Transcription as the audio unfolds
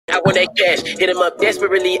want that cash. Hit him up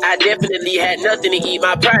desperately. I definitely had nothing to eat.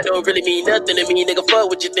 My pride don't really mean nothing to me. Nigga, fuck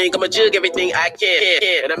what you think. I'ma jug everything I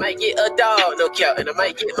can. And I might get a dog, no cap. And I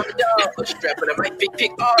might get my dog a strap. And I might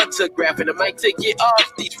pick autograph. And I might take it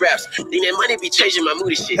off these raps. Think that money be changing my mood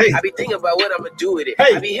and shit. I be thinking about what I'ma do with it.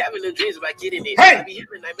 I be having them dreams about getting it. I be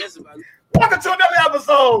having nightmares about it. Welcome to another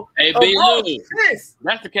episode. Hey, B. Lou,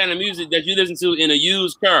 that's the kind of music that you listen to in a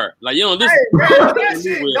used car. Like, you don't listen to that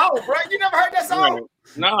shit. No, bro. You never heard that song?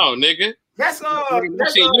 No, nigga. That's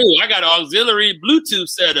that shit new. I got an auxiliary Bluetooth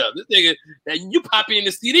setup. This nigga, that you pop in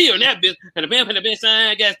the CD on that bitch, and the band for the best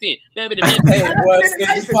sign gas in. Hey, boy,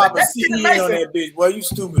 you pop a CD on that bitch, boy, you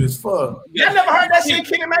stupid as fuck. I never heard that shit,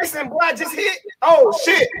 Kenny Mason. Boy, I just hit. Oh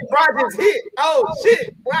shit, boy, I just hit. Oh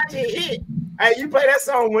shit, boy, I just hit. Hey, you play that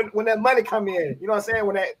song when that money come in. You know what I'm saying?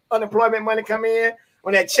 When that unemployment money come in,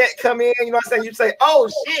 when that check come in, you know what I'm saying? You say, oh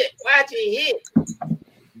shit, boy, I just hit.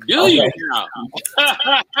 Do you now?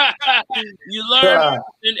 You learn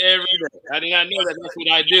every day. I did not know that. That's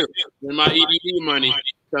what I do when my EDD money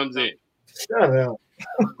comes in. Shut up.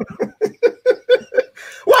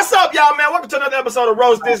 What's up, y'all, man? Welcome to another episode of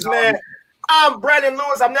Roast This Man. I'm Brandon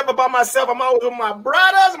Lewis. I'm never by myself. I'm always with my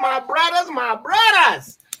brothers.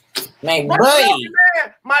 Man,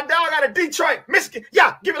 my dog out of Detroit, Michigan.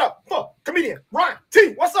 Yeah, give it up for comedian Ron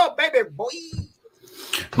T. What's up, baby boy?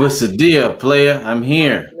 What's the deal, player? I'm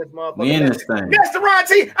here. We in this thing. Mr. Ron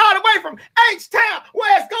T, all the way from H-Town,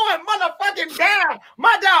 where it's going motherfucking down.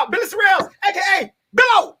 My dog, Billy Sorrells, a.k.a.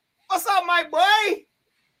 Billo. What's up, my boy?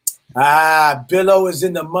 Billo is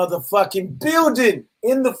in the motherfucking building,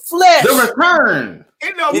 in the flesh. The return.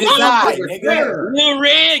 In the motherfucking nigga. Lil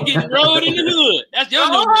Red getting rolled in the hood. That's your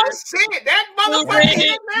new shit. That motherfucker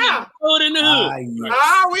here now. Rolled in the hood.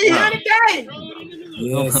 We here today.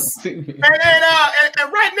 Yes. And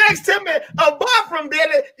right next to me, above from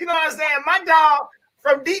Billy, you know what I'm saying? My dog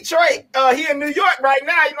from Detroit, here in New York right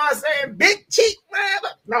now, you know what I'm saying? Big cheek, man.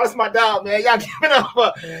 No, it's my dog, man. Y'all give it up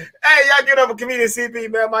for, y'all give it up for comedian CP,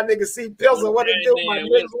 man. My nigga C Pills, what it do, my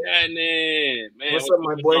nigga? Man, what's up,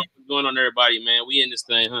 my boy? What's going on, everybody, man? We in this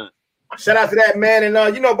thing, huh? Shout out to that man,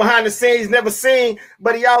 and you know, behind the scenes, never seen,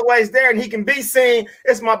 but he always there, and he can be seen.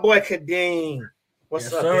 It's my boy Kadeem.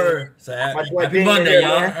 What's up, sir? So happy Monday,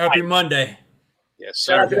 y'all. Happy Monday. Yes,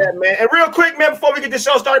 sir. Shout out to that, man. And real quick, man, before we get the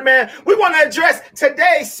show started, man, we want to address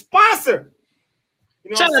today's sponsor.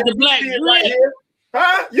 You know shout out to Black Drip. Right here.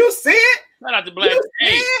 Huh? You see it? Shout out to Black Drip.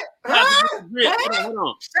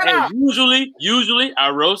 Hold on. Usually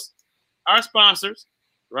I roast our sponsors,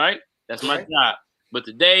 right? That's my job. But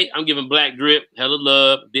today I'm giving Black Drip hella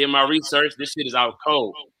love. Did my research. This shit is out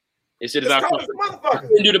cold. This shit is out cold. I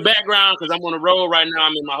couldn't do the background because I'm on the road right now.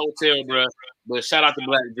 I'm in my hotel, bro. But shout out to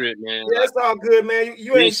Black Drip, man. Yeah, it's all good, man.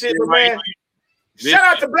 You ain't shit, but man. Shout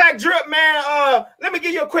out to Black Drip, man. Let me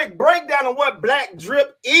give you a quick breakdown of what Black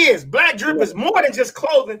Drip is. Black Drip is more than just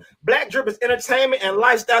clothing. Black Drip is entertainment and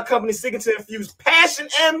lifestyle company seeking to infuse passion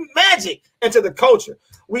and magic into the culture.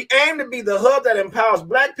 We aim to be the hub that empowers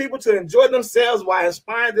Black people to enjoy themselves while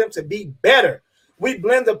inspiring them to be better. We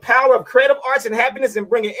blend the power of creative arts and happiness and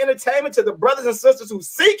bringing entertainment to the brothers and sisters who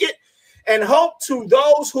seek it and hope to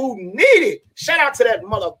those who need it. Shout out to that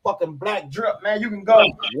motherfucking Black Drip, man. You can go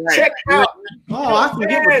check out. I can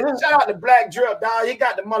get that. Shout out to Black Drip, dog. He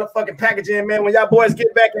got the motherfucking packaging, man. When y'all boys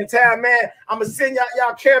get back in town, man, I'm gonna send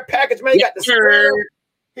y'all care package, man. You got the shirt.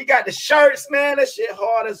 He got the shirts, man. That shit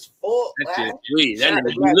hard as fuck. That shit sweet. That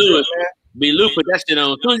nigga B. Lewis. B. Lou put that shit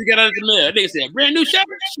on. As soon as he got out of the mail, they said, brand new shirt?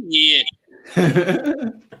 Yeah.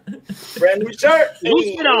 Brand new shirt. Who's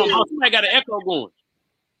it on? Oh, somebody got an echo going.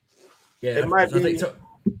 Yeah, it might be.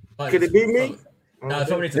 Could it be me? No,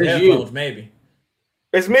 somebody to headphones, maybe.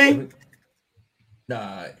 It's me?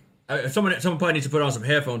 Nah. Someone probably needs to put on some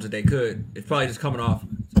headphones if they could. It's probably just coming off.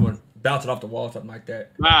 Someone bouncing off the wall, something like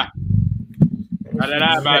that. Bye. Bye. I'm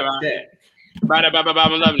loving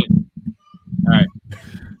it. All right.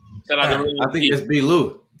 Shout out to I think it's B.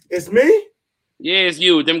 Lou. It's me? Yeah, it's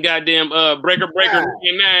you. Them goddamn Breaker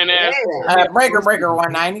 9 ass. Breaker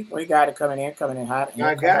 190. We got it coming in hot.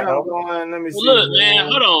 I got it going. Let me see. Look, man,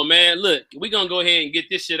 hold on, man. Look, we're gonna go ahead and get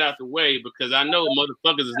this shit out the way because I know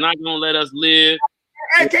motherfuckers is not gonna let us live.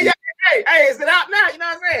 Hey, is it out now? You know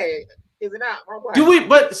what I'm saying? Is it out?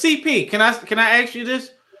 But CP, can I ask you this?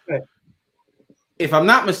 If I'm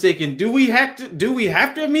not mistaken, do we have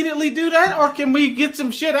to immediately do that, or can we get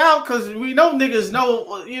some shit out? Because we know niggas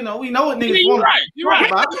know, we know what niggas want. You're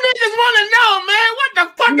right. What niggas want to know, man? What the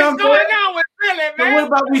fuck is going on with Billy, man? So what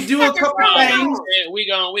about we do a couple things? We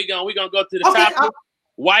gonna go to the topic.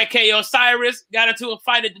 YK Osiris got into a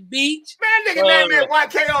fight at the beach. Man, nigga, man,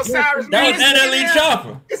 YK Osiris. That was NLE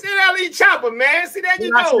Chopper. It's NLE Chopper, man. See that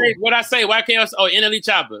you know. What I say? YK Osiris. Oh, NLE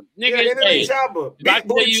Chopper. Nigga, Yeah, NLE Chopper. If I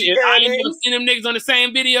tell you, if I ain't never seen them niggas on the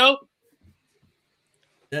same video.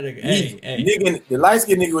 That nigga, hey. Nigga, the light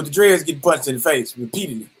skinned nigga with the dreads get punched in the face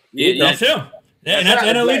repeatedly. Yeah, That's him. And that's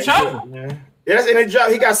NLE Chopper. Yeah, that's NLE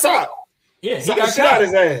Chopper. He got socked. Yeah, he got got shot caught.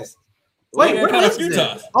 his ass. Wait, He what got is a few this?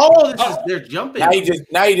 times. Oh, this is they're jumping. Now you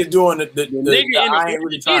just doing the nigga I ain't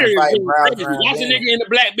really trying to fight Watch the nigga in the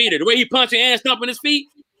black beater. The way he punching and stomping his feet.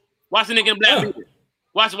 Watch the nigga in the black beater.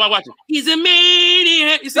 Watch it. He's a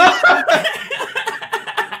maniac. You see?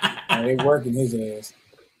 I ain't working his ass.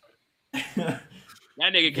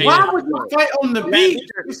 That nigga can't. Why would you fight on the beach?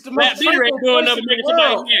 It's the Black most beater ain't doing nothing to make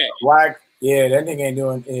somebody mad. Why? Yeah, that nigga ain't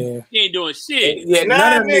doing. He ain't doing shit. Yeah,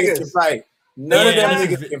 none of them niggas can fight. None of them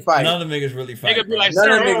niggas can fight. None of them niggas really fight. Nigga be like, None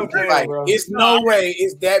of sir, them niggas can fight. bro. It's no way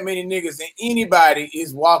it's that many niggas and anybody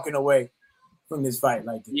is walking away from this fight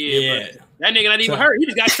like this. yeah, bro. That nigga not even hurt. He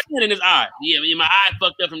just got sand in his eye. Yeah, my eye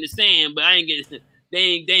fucked up from the sand, but I ain't getting.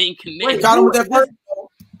 They ain't connected. Got him with that first.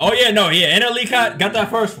 Oh yeah, no, yeah. NLE got that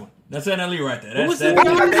first one. That's NLE right there. That's that.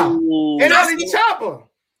 NLE Chopper.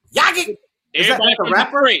 Yaki. Everybody from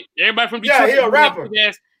Detroit. Everybody from Detroit. Yeah, he a rapper.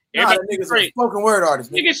 Nah, the niggas a spoken word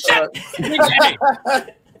artist. Nigga, shut.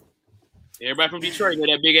 Nigga, everybody from Detroit know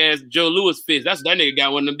that big ass Joe Louis fist. That's that nigga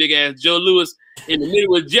got one of them big ass Joe Louis in the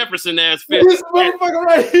middle with Jefferson ass fist. This motherfucker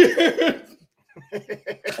right here.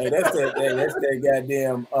 Hey, that's that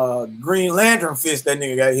goddamn Green Lantern fist that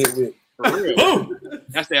nigga got hit with. For real.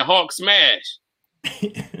 That's that Hawk smash.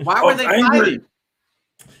 Why were they fighting?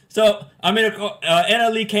 So I mean,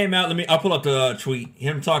 NLE came out. I'll pull up the tweet.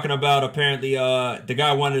 Him talking about apparently the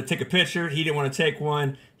guy wanted to take a picture. He didn't want to take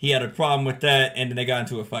one. He had a problem with that, and then they got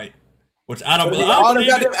into a fight. Which I don't believe. All the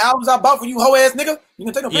goddamn albums I bought for you, hoe ass nigga. You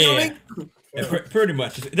gonna take no picture of me? Yeah, pretty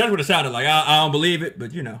much. That's what it sounded like. I don't believe it,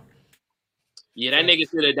 but you know. Yeah, that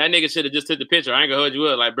nigga should have just took the picture. I ain't gonna hold you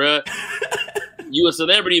up, like, bruh. You a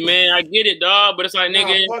celebrity, man. I get it, dog. But it's like,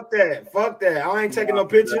 nigga. Fuck that. I ain't taking no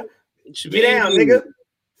picture. Get down, nigga.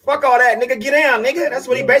 Fuck all that, nigga. Get down, nigga. That's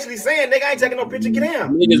what he basically saying. Nigga, I ain't taking no picture. Get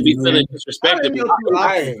down. Niggas be feeling disrespected.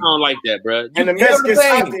 I don't like that, bro. And the Mexicans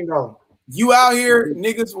something though. You out here,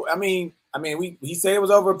 niggas. I mean, he said it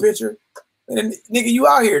was over a picture. And nigga, you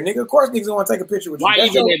out here, nigga. Of course, niggas want to take a picture with you. Why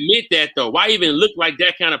even admit that though? Why even look like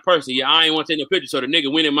that kind of person? Yeah, I ain't want to take no picture, so the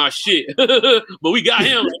nigga went in my shit. But we got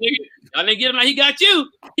him, nigga. I didn't get him like he got you.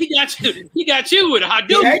 He got you with a hot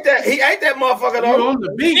dude. He ate that motherfucker though. On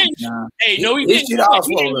the beach. Nah. Hey, no, he didn't.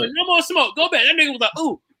 No more smoke. Go back. That nigga was like,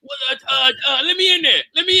 ooh, let me in there.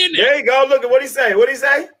 Let me in there. There you go. Look at what he say. What he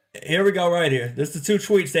say? Here we go, right here. This is the 2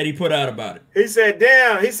 tweets that he put out about it. He said,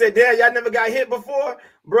 damn, y'all never got hit before?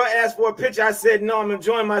 Bro asked for a picture. I said, no, I'm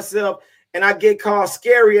enjoying myself. And I get called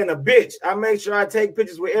scary and a bitch. I make sure I take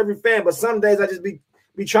pictures with every fan, but some days I just be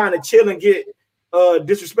trying to chill and get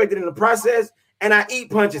disrespected in the process. And I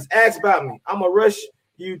eat punches. Ask about me. I'm going to rush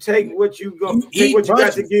you. Take what you got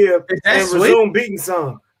to give and resume beating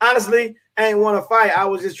some. Honestly, I ain't want to fight. I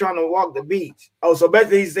was just trying to walk the beach. Oh, so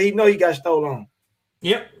basically he said he know he got stolen.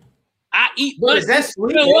 Yep. I eat punches. That's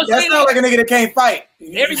sweet. That's not like a nigga that can't fight.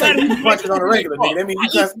 Everybody you punches on a regular nigga. That means you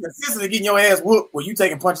just consistently getting your ass whooped when you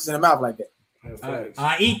taking punches in the mouth like that.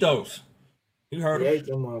 I eat those. You heard him.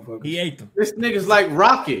 He ate them. This nigga's like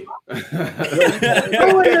Rocky. Go in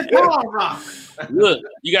the car, Rock. Look,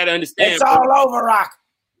 you got to understand. It's all over, Rock.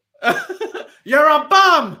 You're a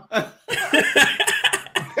bum.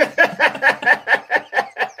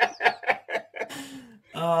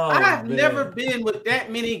 I've never been with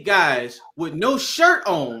that many guys with no shirt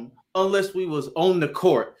on unless we was on the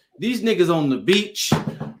court. These niggas on the beach,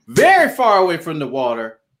 very far away from the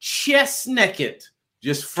water, chest naked,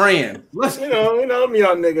 just friends. You know them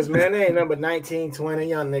young niggas, man. They ain't number 19, 20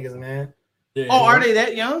 young niggas, man. Yeah. Oh, are they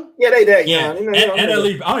that young? Yeah, they that Yeah. young.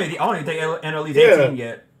 NLE, I don't even think NLE's 18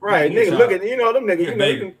 yet. Right, nigga, look at them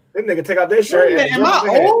niggas. Them niggas take out their shirt. Am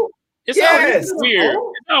I old? It's always weird.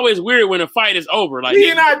 It's always weird when a fight is over. Like we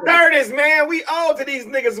in our 30s, man. We old to these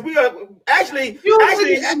niggas. We are actually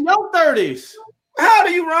in your 30s. How old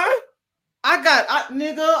are you, Ron? I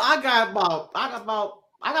got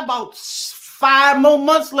about 5 more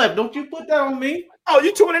months left. Don't you put that on me? Oh,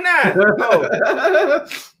 you 29. Oh.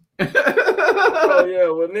 Oh yeah,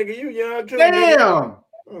 well, nigga, you young too. Damn.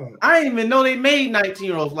 I didn't even know they made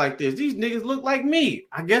 19-year-olds like this. These niggas look like me.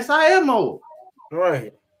 I guess I am old.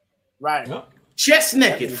 Right. Chest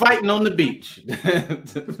naked, fighting on the beach.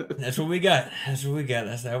 That's what we got.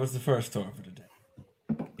 That was the first tour for the day.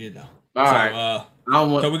 You know. All right. I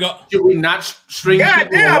don't want. So we go. Should we not string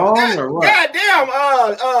people along or what? Goddamn,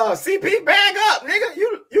 CP, bag up, nigga.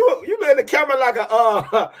 You look in the camera like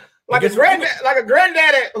a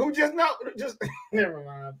granddaddy who just never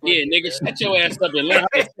mind. Yeah, nigga, shut your ass up and let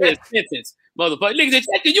me say a sentence, motherfucker. Nigga,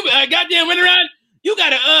 you goddamn went around. You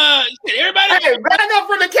gotta everybody. Hey, back up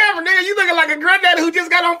from the camera, nigga. You looking like a granddaddy who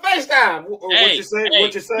just got on FaceTime. What you say?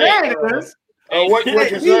 What you say? Yeah, what you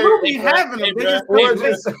say? He will be having them.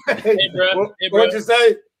 What you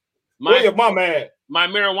say? Where your mama at? My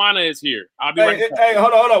marijuana is here. I'll be right back. Hey,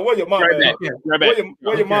 hold on. Where your mama at?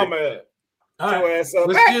 Where your mama at? All right.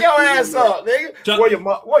 Back your ass up,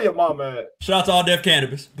 nigga. Where your mama at? Shout out to All Def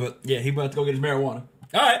Cannabis, but yeah, he about to go get his marijuana.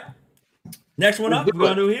 All right. Next one up. What we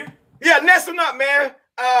gonna do here? Yeah, next one up, man.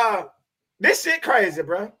 This shit crazy,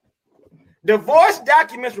 bro. Divorce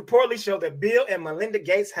documents reportedly show that Bill and Melinda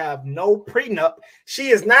Gates have no prenup. She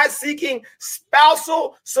is not seeking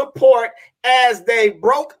spousal support as they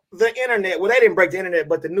broke the internet. Well, they didn't break the internet,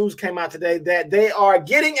 but the news came out today that they are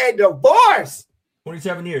getting a divorce.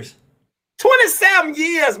 27 years. 27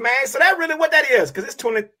 years, man. So that really what that is? Because it's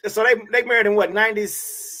 20. So they married in what,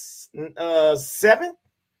 97?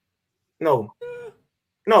 No.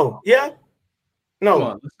 Yeah. No. Come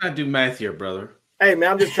on, let's not do math here, brother. Hey,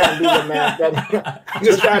 man, I'm just trying to do a little math, brother. I'm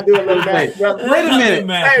just trying to do a little math, brother. Wait a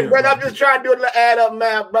minute. Hey, brother, I'm just trying to do a little add up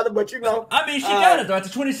math, brother, but you know. I mean, she got it, though. After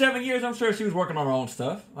 27 years, I'm sure she was working on her own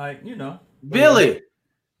stuff. Like, you know. Billy,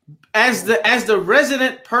 as the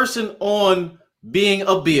resident person on being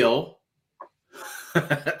a Bill,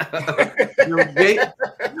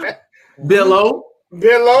 Bill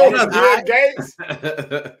Gates.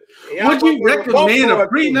 Would you recommend a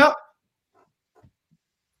prenup?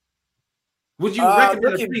 Would you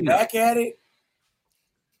recommend looking back at it?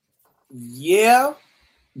 Yeah,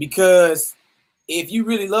 because if you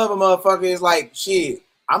really love a motherfucker, it's like, shit,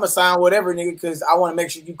 I'm going to sign whatever, nigga, because I want to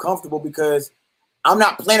make sure you comfortable because I'm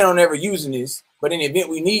not planning on ever using this, but in the event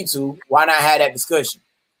we need to, why not have that discussion?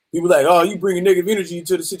 People like, oh, you bringing negative energy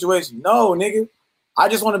into the situation. No, nigga. I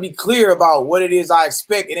just want to be clear about what it is I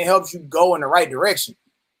expect, and it helps you go in the right direction.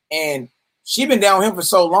 And she been down with him for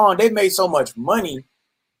so long. They've made so much money.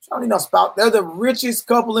 She don't need no spouse. They're the richest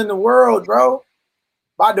couple in the world, bro.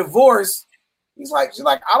 By divorce, she's like,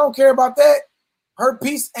 I don't care about that. Her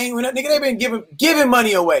piece ain't with that. Nigga, they've been giving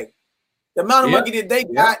money away. The amount of money that they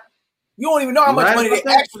got, you don't even know how much money they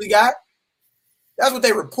actually got. That's what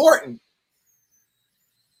they reporting.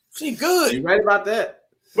 She good. You right about that.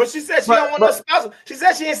 But she said she don't want no spousal. She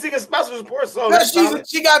said she ain't seeking spousal support. So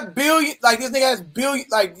she got billion. Like this nigga has billion.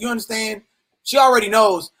 Like you understand? She already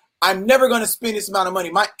knows. I'm never gonna spend this amount of money.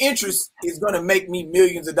 My interest is gonna make me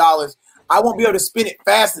millions of dollars. I won't be able to spend it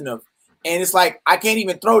fast enough. And it's like I can't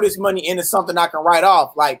even throw this money into something I can write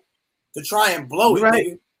off, like to try and blow it.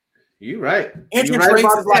 Right. You right. Interest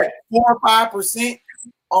rates is like 4 or 5%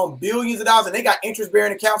 on billions of dollars, and they got interest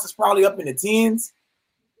bearing accounts that's probably up in the tens.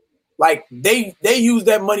 Like they use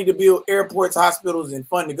that money to build airports, hospitals, and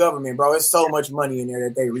fund the government, bro. It's so much money in there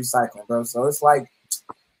that they recycling, bro. So it's like,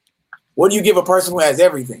 what do you give a person who has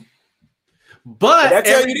everything? But I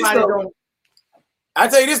tell you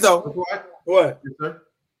this though. What? Yes, sir?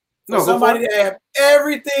 No, somebody that have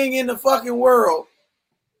everything in the fucking world,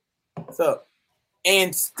 so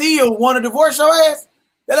and still want to divorce your ass,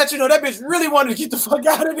 that let you know that bitch really wanted to get the fuck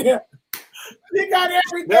out of there. He got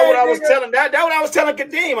everything. That's what I was telling. That's what I was telling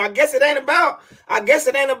Kadeem. I guess it ain't about.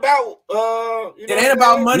 It ain't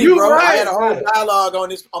about money, bro. Right. I had a whole dialogue on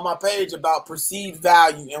my page about perceived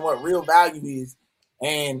value and what real value is.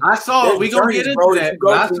 And I saw we gonna get into that.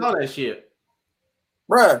 I saw that shit,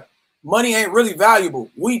 bruh. Money ain't really valuable.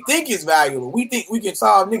 We think it's valuable. We think we can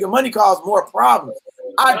solve nigga. Money causes more problems.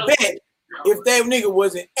 I bet if that nigga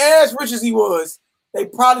wasn't as rich as he was, they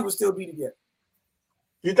probably would still be together.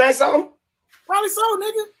 You think so? Probably so,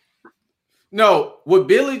 nigga. No, what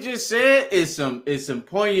Billy just said is some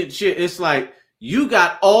poignant shit. It's like you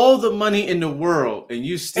got all the money in the world and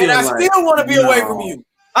you still and I still want to be away from you.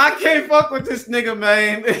 I can't fuck with this nigga,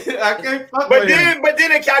 man. I can't fuck with him. But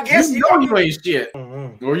then I guess you know you ain't shit.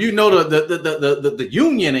 Mm-hmm. Or you know the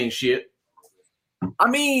union ain't shit. I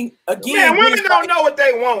mean, again, man, women don't know what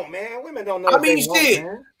they want, man. Women don't know what they want,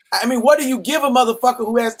 man. I mean, what do you give a motherfucker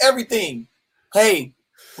who has everything? Hey,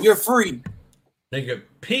 you're free. Nigga,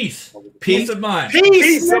 peace of mind.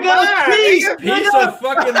 Peace of mind. Peace of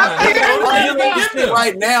fucking mind.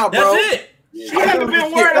 Right now, bro. That's it. She hasn't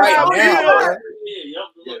been worried about bills.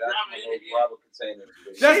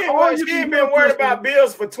 She ain't been worried about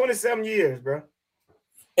bills for 27 years, bro.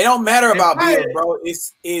 It don't matter about bills, bro.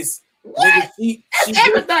 It's nigga, she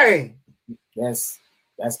everything. That's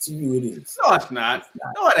That's to you, it is. No, it's not.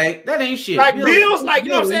 No, it ain't. That ain't shit. Like bills, like, you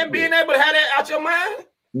know what I'm saying? Being able to have that out your mind.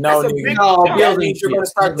 No, nigga. That means you're gonna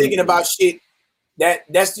start thinking about shit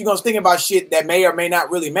that's you're gonna think about shit that may or may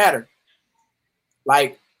not really matter.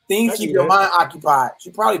 Like things keep your mind occupied.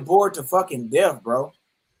 You're probably bored to fucking death, bro.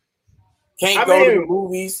 Can't go to the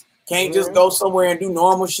movies. Can't just go somewhere and do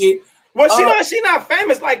normal shit. Well, she not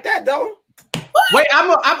famous like that though. Wait,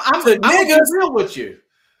 I'm gonna be real with you.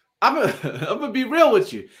 I'm gonna be real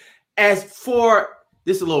with you. As for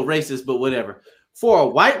this, is a little racist, but whatever. For a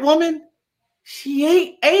white woman, she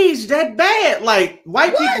ain't aged that bad. Like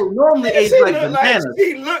white people normally age like bananas.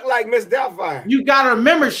 She look like Miss Doubtfire. You gotta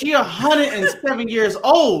remember, she 107 years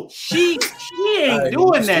old. She ain't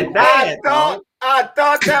doing that bad. I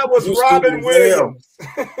thought that was Robin Williams.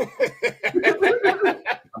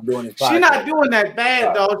 I'm doing it. She not doing that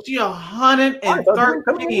bad though. She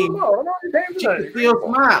 113. She can still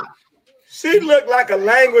smile. She looked like a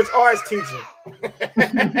language arts teacher.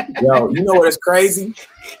 Yo, you know what is crazy?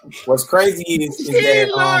 What's crazy is she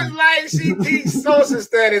looks like she teaches social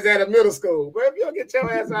studies at a middle school. But if you don't get your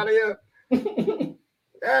ass out of here,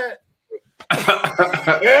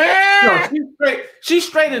 no, she's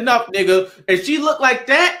straight enough, nigga. And she look like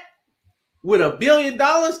that with $1 billion.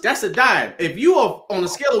 That's a dime. If you are on a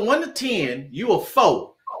scale of 1 to 10, you a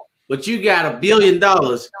 4, but you got $1 billion,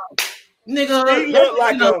 nigga. She look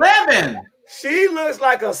like 11. She looks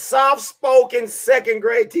like a soft-spoken second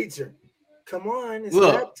grade teacher. Come on, it's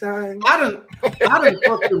that time. I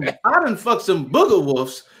done fucked some booger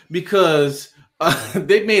wolves because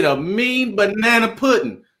they made a mean banana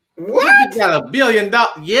pudding. What? You got $1 billion.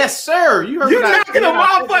 Yes, sir. You heard knocking them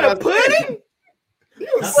off for the pudding?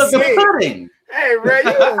 You sick. Pudding. Hey, Ray,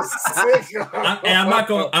 you sick. I'm not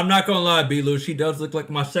gonna lie, B-Lou. She does look like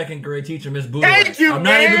my second grade teacher, Miss Boo. Thank you, I'm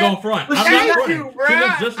man. not even going front. Thank you, bro. She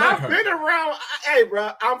looks just like her. I've been around. Hey,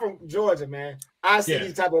 bro, I'm from Georgia, man. I see Yeah.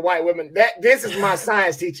 these type of white women. This is my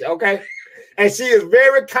science teacher, okay? And she is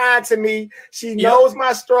very kind to me. She knows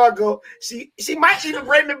my struggle. She might even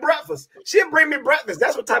bring me breakfast. She'll bring me breakfast.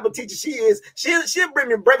 That's what type of teacher she is. She'll bring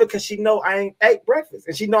me breakfast because she know I ain't ate breakfast,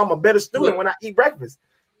 and she know I'm a better student when I eat breakfast.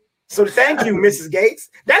 So thank you, Mrs. Gates.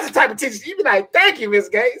 That's the type of teacher you be like, thank you, Miss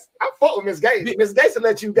Gates. I fuck with Miss Gates. Miss Gates will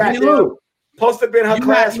let you goddamn post up in her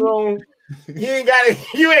classroom. You ain't gotta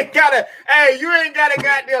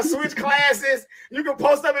goddamn switch classes. You can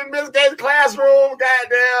post up in Miss Gates' classroom,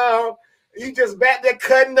 goddamn. You just back there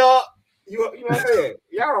cutting up. You know what I'm saying?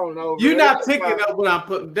 Y'all don't know. You're not picking up what I'm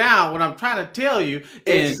putting down. What I'm trying to tell you,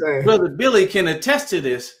 and Brother Billy can attest to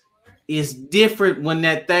this, is different when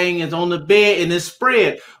that thing is on the bed and it's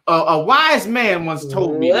spread. A wise man once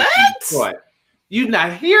told me what? You're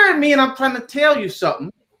not hearing me, and I'm trying to tell you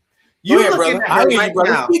something. You're looking at her right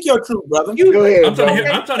now. Speak your truth, brother. Go ahead. I'm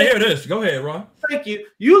trying to hear this. Go ahead, Ron. Thank you.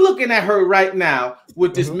 You're looking at her right now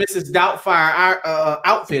with this Mrs. Doubtfire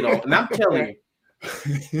outfit on, and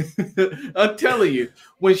I'm telling you,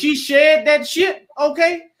 when she shared that shit,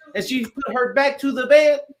 okay, and she put her back to the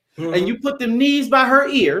bed, and you put them knees by her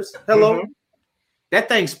ears, that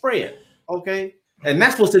thing spread, okay, and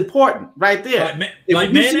that's what's important right there.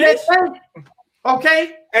 Like mayonnaise?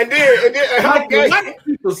 Okay, and then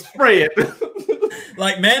people spread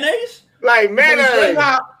like mayonnaise, and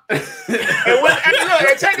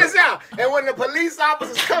check this out. And when the police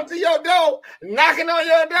officers come to your door, knocking on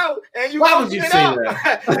your door, and you open it up,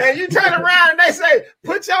 and you turn around and they say,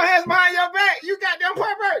 "Put your hands behind your back," you goddamn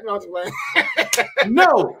pervert. No,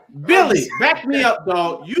 no, Billy, back me up,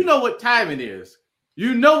 dog. You know what time it is.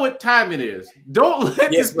 Don't let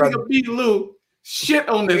this nigga B. Lou shit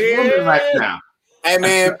on this woman right now. Hey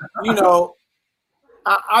man, you know,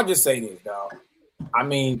 I'll just say this, dog. I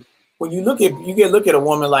mean, when you look at a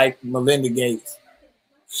woman like Melinda Gates,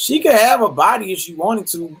 she could have a body if she wanted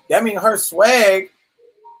to. That means her swag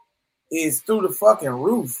is through the fucking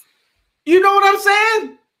roof. You know what I'm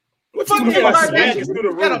saying? What you mean by swag is through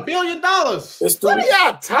the roof? Got $1 billion. What are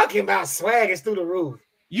y'all talking about? Swag is through the roof.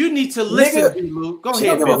 You need to listen, Luke. Go ahead, Billy. She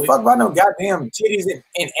don't give a fuck about no goddamn titties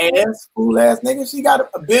and ass, fool ass nigga. She got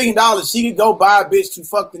 $1 billion. She could go buy a bitch to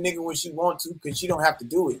fuck the nigga when she want to because she don't have to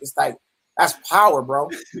do it. It's like, that's power, bro.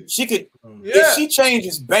 She could, if she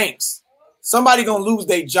changes banks, somebody gonna lose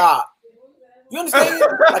their job. You understand?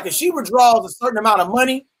 Like if she withdraws a certain amount of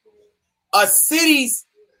money, a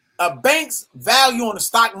bank's value on the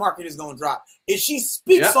stock market is gonna drop. If she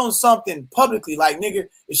speaks on something publicly, like nigga,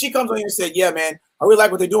 if she comes on here and said, "Yeah, man, I really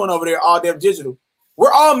like what they're doing over there, all dev digital,"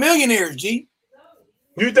 we're all millionaires, G.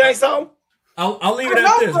 You think so? I'll leave it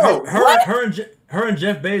at this. Her and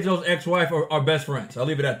Jeff Bezos' ex-wife are best friends. I'll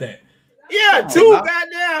leave it at that. Yeah, two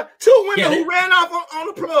women who ran off on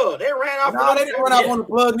the plug. They ran off. No, they didn't run off on the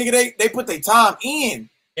plug, nigga. They put their time in.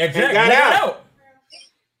 Exactly. Got out.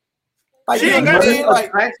 Like, she ain't got she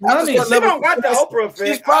don't got the Oprah effect.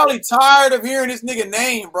 She's probably tired of hearing this nigga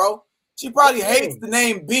name, bro. She probably hates the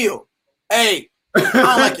name Bill. Hey, I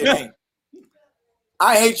don't like your name.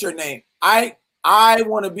 I hate your name. I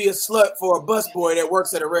want to be a slut for a busboy that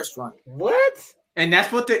works at a restaurant. What? And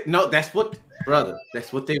that's what they that's what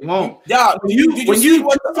they want. Yeah, did you see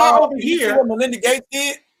what Melinda Gates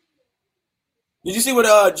did? Did you see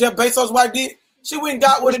what Jeff Bezos' wife did? She went and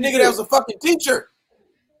got with a nigga that was a fucking teacher.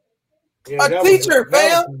 Yeah, a teacher,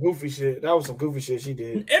 fam. Goofy shit. That was some goofy shit she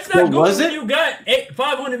did. It's not goofy when you got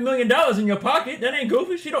 $500 million in your pocket. That ain't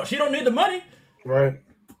goofy. She don't need the money. Right.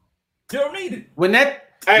 She don't need it.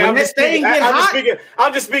 I'm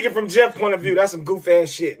just speaking from Jeff's point of view. That's some goof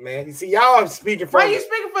ass shit, man. You see, y'all are speaking from. Why are you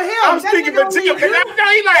speaking for him? I'm speaking for Jeff. I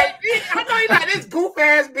know he like this goof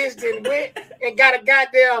ass bitch that went and got a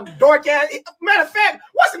goddamn dork ass. Matter of fact,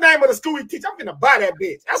 what's the name of the school he teach? I'm gonna buy that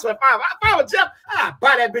bitch. That's what if I was Jeff, I'd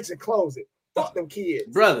buy that bitch and close it. Fuck them kids,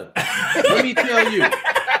 brother. Let me tell you.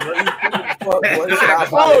 Close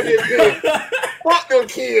this bitch. Fuck them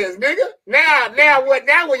kids, nigga. Now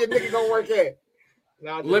where your nigga gonna work at?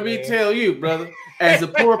 Let me tell you, brother, as a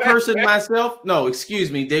poor person myself, no,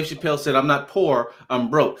 excuse me, Dave Chappelle said I'm not poor, I'm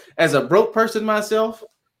broke. As a broke person myself,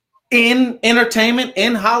 in entertainment,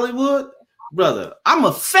 in Hollywood, brother, I'm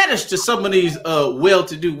a fetish to some of these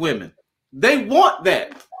well-to-do women. They want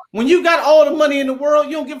that. When you got all the money in the world,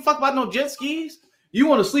 you don't give a fuck about no jet skis. You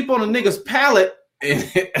want to sleep on a nigga's pallet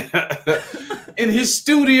in his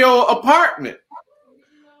studio apartment.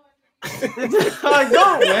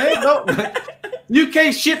 Go, man. Go. You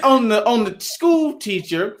can't shit on the school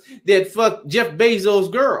teacher that fucked Jeff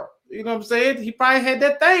Bezos' girl. You know what I'm saying? He probably had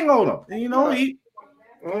that thing on him. You know, he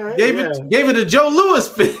gave it a Joe Louis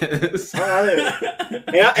fist.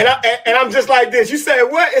 And I'm just like this. You say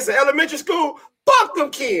what? It's an elementary school. Fuck them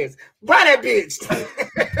kids. Buy that bitch.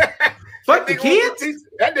 Fuck the kids.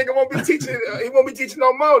 That nigga won't be teaching. He won't be teaching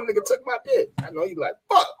no more. Nigga took my bitch. I know you like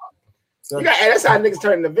fuck. That's how niggas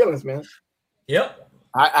turn into villains, man. Yep.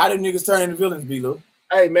 How do niggas turn into villains, B-Lou?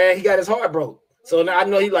 Hey, man, he got his heart broke. So now I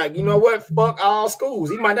know he like, you know what? Fuck all schools.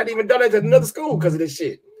 He might not even donate to another school because of this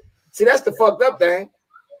shit. See, that's the fucked up thing.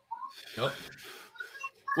 Nope.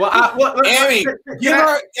 Well, Amy,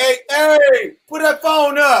 hey, put that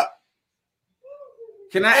phone up.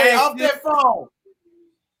 Can I ask off that phone?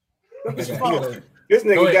 This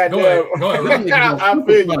nigga goddamn. I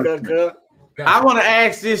feel you, cuz. I want to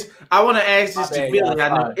ask this. To Billy. I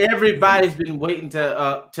know everybody's been waiting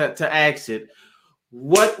to ask it.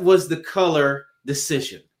 What was the color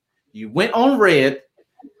decision? You went on red.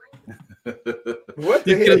 What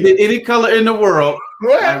you could have been any color in the world.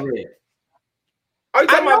 What? I read. Are you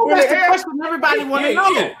talking about that's the hair? question everybody want to know.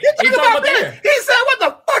 You talking about that? He said, "What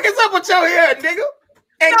the fuck is up with your hair, nigga?"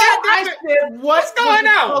 And I said, what's going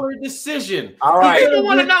on? Color decision. All right. People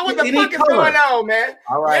want to know what the fuck is going on, man.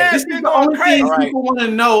 All right. This is the only thing people want to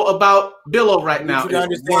know about Billo right now.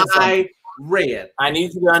 Is why red. I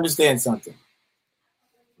need you to understand something.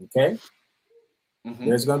 Okay? Mm-hmm.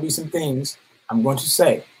 There's going to be some things I'm going to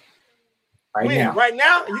say now. Right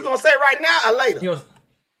now? You going to say right now or later?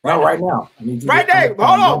 Right now. I need you right there.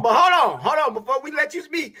 Hold on. Before we let you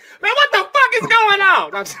speak. Man, what the fuck is going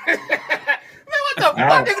on? Man, what the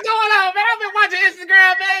fuck is going on, man? I've been watching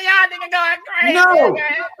Instagram, man. Y'all nigga going crazy. No,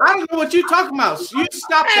 man. I don't know what you're talking about. You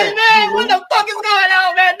stop that. Hey, man, what the fuck is going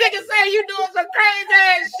on, man? Niggas say you doing some crazy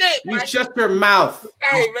ass shit. You man. shut your mouth.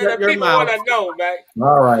 Hey, man, the people want to know, man.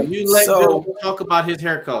 All right. You let Bill talk about his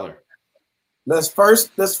hair color. Let's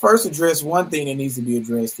first address one thing that needs to be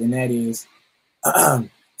addressed, and that is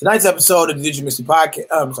tonight's episode of the Did You Miss the Podcast?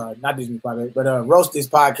 I'm sorry, not Did You Miss the Podcast, but Roast This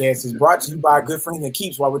Podcast is brought to you by a good friend that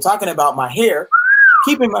keeps. While we're talking about my hair,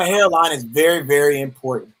 keeping my hairline is very, very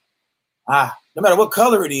important. No matter what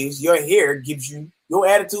color it is, your hair gives you your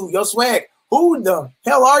attitude, your swag. Who the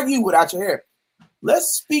hell are you without your hair?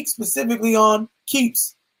 Let's speak specifically on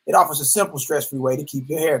Keeps. It offers a simple, stress-free way to keep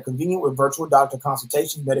your hair convenient with virtual doctor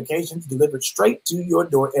consultations, medications delivered straight to your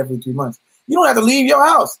door every 3 months. You don't have to leave your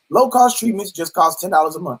house. Low-cost treatments just cost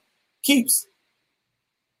 $10 a month. Keeps.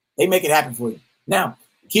 They make it happen for you. Now,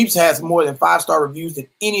 Keeps has more than 5-star reviews than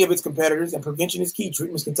any of its competitors, and prevention is key.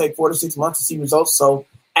 Treatments can take 4 to 6 months to see results, so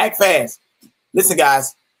act fast. Listen,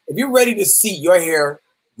 guys, if you're ready to see your hair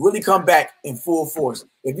really come back in full force,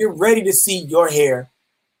 if you're ready to see your hair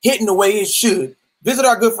hitting the way it should, visit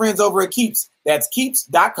our good friends over at Keeps. That's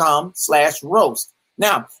keeps.com/roast.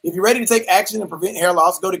 Now, if you're ready to take action and prevent hair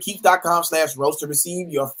loss, go to keeps.com/roast to receive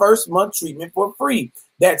your first month treatment for free.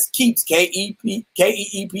 That's Keeps,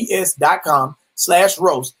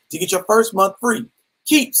 KEEPS.com/roast to get your first month free.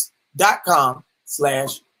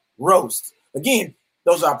 Keeps.com/roast. Again,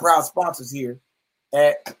 those are our proud sponsors here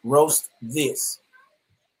at Roast This.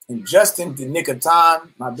 And Justin, the nick of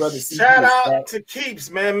time, my brother. Shout out to Keeps,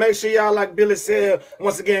 man. Make sure y'all, like Billy said,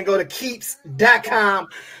 once again, go to keeps.com.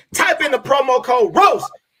 Type in the promo code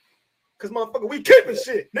ROAST. Because, motherfucker, we keeping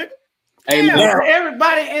shit, nigga. Hey, man.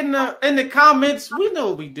 Everybody in the comments, we know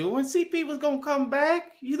what we doing. CP was gonna come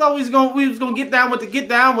back. We was gonna get down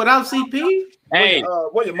without CP. Hey,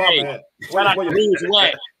 where your mama at? Shout out to Who's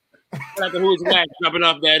Wax. Shout out to Who's Wax dropping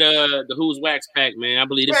off that the Who's Wax pack, man. I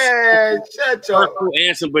believe this shut your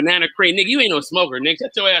and some banana cream. Nigga, you ain't no smoker, nigga.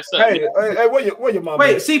 Shut your ass up. Hey, where your mama?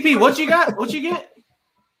 Wait, CP, what you got? What you get?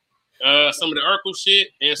 Some of the Urkel shit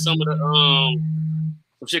and some of the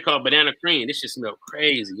some shit called banana cream. This shit smell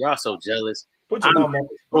crazy. Y'all so jealous. Put your mama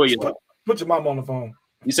on the phone.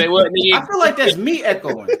 You say what, nigga? I feel like that's me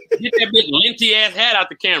echoing. Get that big linty ass hat out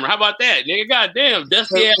the camera. How about that, nigga? Goddamn,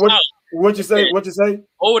 dusty ass house. What'd you say? What'd you say?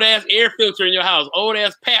 Old ass air filter in your house. Old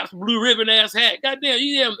ass Pabst Blue Ribbon ass hat. Goddamn,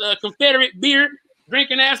 you damn Confederate beer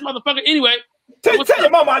drinking ass motherfucker. Anyway, tell your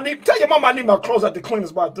mama I need my clothes out the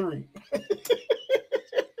cleaners by 3.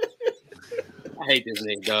 I hate this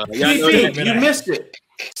nigga, dog. CP, you missed it.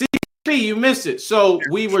 CP, you missed it. So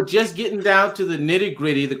we were just getting down to the nitty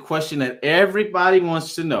gritty, the question that everybody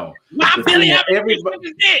wants to know. Billy,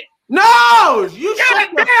 no, you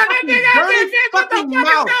shut your fucking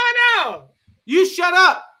mouth. You shut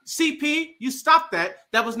up, CP. You stop that.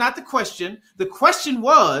 That was not the question. The question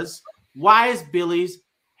was, why is Billy's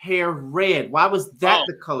hair red? Why was that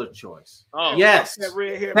the color choice? Yes, that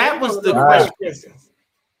was the question.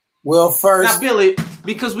 Well, first, now, Billy,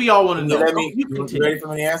 because we all want to know. You ready for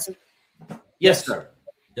me to answer? Yes, sir.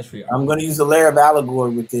 Yes, we are. I'm going to use the layer of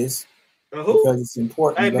allegory with this because it's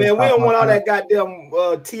important. Hey, man, we don't want all that goddamn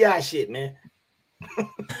TI shit, man. No,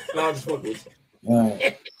 I'm just fucking with you. All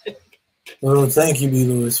right. Well, thank you, B.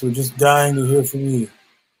 Lewis. We're just dying to hear from you.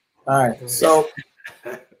 All right. So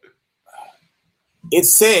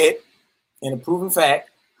it's said, in a proven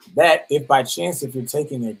fact, that if by chance, if you're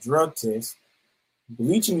taking a drug test,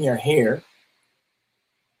 bleaching your hair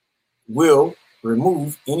will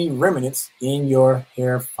remove any remnants in your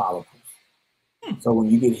hair follicles. So when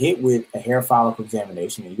you get hit with a hair follicle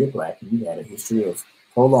examination and you're black and you had a history of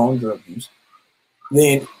prolonged drug use,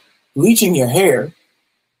 then bleaching your hair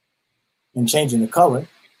and changing the color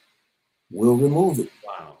will remove it.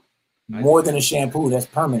 Wow. More than a shampoo that's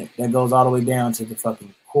permanent, that goes all the way down to the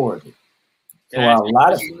fucking core of it. So a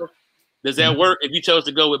lot of does that work if you chose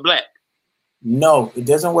to go with black? No, it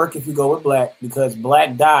doesn't work if you go with black because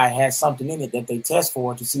black dye has something in it that they test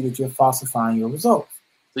for to see that you're falsifying your results.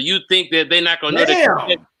 So you think that they're not gonna know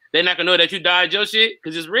that they're not gonna know that you dyed your shit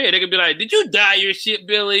because it's red? They could be like, "Did you dye your shit,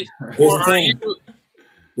 Billy?"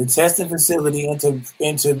 The testing facility and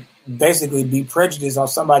to basically be prejudiced on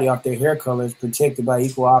somebody off their hair color is protected by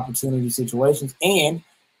equal opportunity situations, and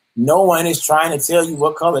no one is trying to tell you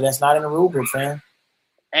what color. That's not in the rule book, fam.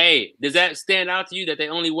 Hey, does that stand out to you that they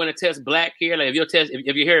only want to test black hair? Like if your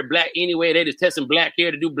hair is black anyway, they just testing black hair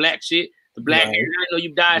to do black shit. The black hair, I know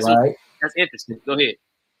you dyed something. That's interesting. Go ahead.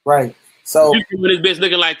 Right. So you with this bitch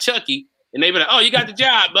looking like Chucky, and they be like, "Oh, you got the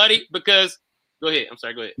job, buddy." Because go ahead. I'm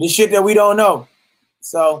sorry. Go ahead. This shit that we don't know.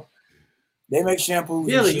 So they make shampoos.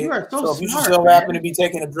 Billy, and shit. You are so if you smart, so happen to be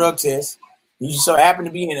taking a drug test, you so happen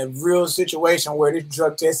to be in a real situation where this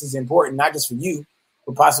drug test is important, not just for you,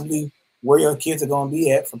 but possibly where your kids are going to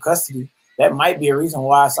be at for custody. That might be a reason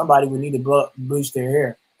why somebody would need to bleach their hair.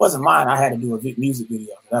 It wasn't mine. I had to do a music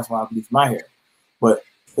video. That's why I bleached my hair. But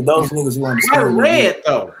for those niggas who understand, why red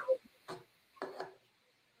though?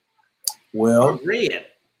 Well, red.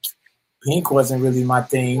 Pink wasn't really my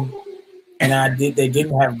thing, and they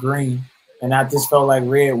didn't have green, and I just felt like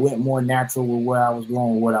red went more natural with where I was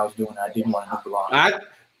going, with what I was doing. I didn't want to belong.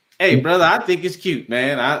 Hey, brother, I think it's cute,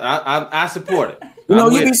 man. I support it. You know,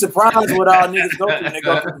 you'd be surprised what all niggas go through. They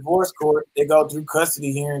go through divorce court. They go through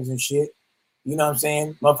custody hearings and shit. You know what I'm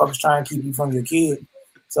saying? Motherfuckers trying to keep you from your kid.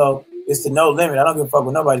 So it's to no limit. I don't give a fuck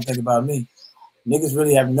what nobody think about me. Niggas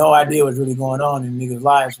really have no idea what's really going on in niggas'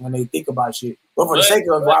 lives when they think about shit. But for the sake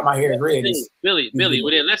of why my hair is red. Billy,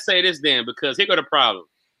 well then let's say this then, because here go the problem.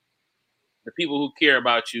 The people who care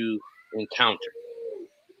about you encounter.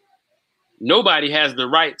 Nobody has the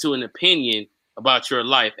right to an opinion about your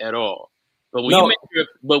life at all. But when you make your,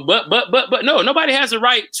 but no, nobody has the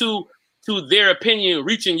right to their opinion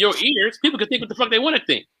reaching your ears. People can think what the fuck they want to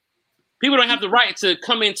think. People don't have the right to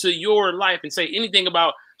come into your life and say anything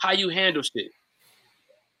about how you handle shit.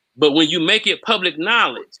 But when you make it public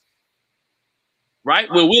knowledge, right?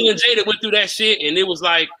 When Will and Jada went through that shit and it was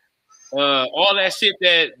like all that shit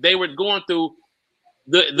that they were going through,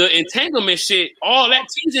 the entanglement shit, all that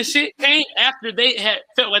teasing shit came after they had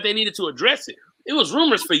felt like they needed to address it. It was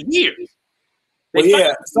rumors for years. Well,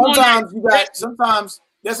 yeah, sometimes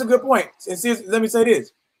that's a good point. And see, let me say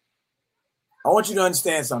this. I want you to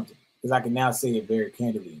understand something, because I can now say it very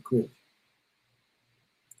candidly and clearly.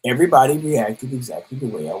 Everybody reacted exactly the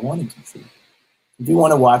way I wanted them to. If you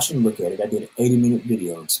want to watch and look at it, I did an 80-minute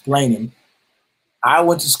video explaining I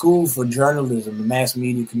went to school for journalism and mass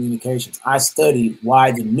media communications. I studied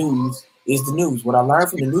why the news is the news. What I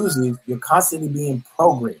learned from the news is you're constantly being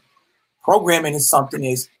programmed. Programming is something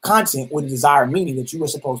is content with a desired meaning that you are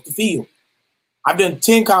supposed to feel. I've done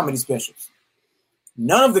 10 comedy specials.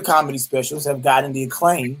 None of the comedy specials have gotten the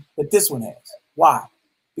acclaim that this one has. Why?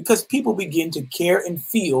 Because people begin to care and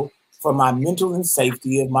feel for my mental and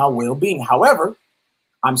safety of my well-being. However,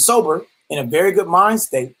 I'm sober, in a very good mind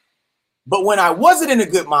state. But when I wasn't in a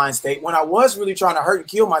good mind state, when I was really trying to hurt and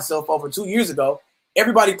kill myself over 2 years ago,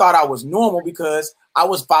 everybody thought I was normal because I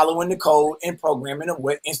was following the code and programming of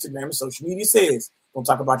what Instagram and social media says. Don't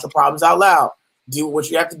talk about your problems out loud. Deal with what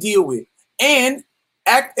you have to deal with. And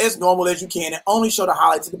act as normal as you can and only show the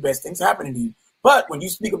highlights of the best things happening to you. But when you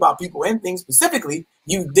speak about people and things specifically,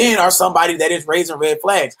 you then are somebody that is raising red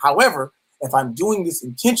flags. However, if I'm doing this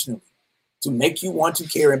intentionally to make you want to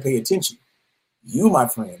care and pay attention, you, my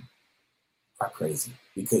friend, are crazy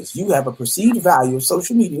because you have a perceived value of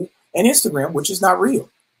social media and Instagram, which is not real.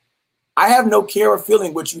 I have no care or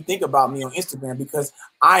feeling what you think about me on Instagram because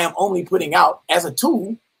I am only putting out as a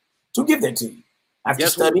tool to give that to you. After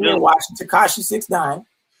studying and watching Tekashi 6ix9ine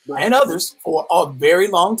and others for a very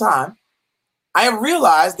long time, I have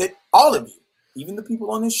realized that all of you, even the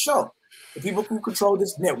people on this show, the people who control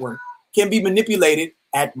this network, can be manipulated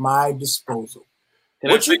at my disposal.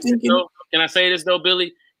 Can I say this though,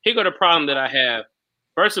 Billy? Here go the problem that I have.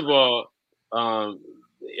 First of all,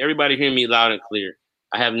 everybody hear me loud and clear.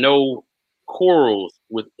 I have no quarrels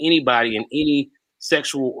with anybody in any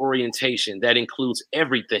sexual orientation. That includes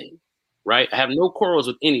everything, right? I have no quarrels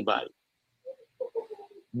with anybody.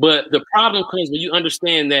 But the problem comes when you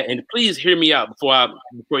understand that, and please hear me out before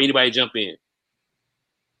anybody jump in.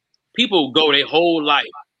 People go their whole life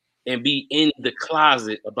and be in the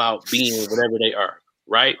closet about being whatever they are,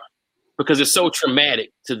 right? Because it's so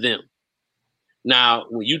traumatic to them. Now,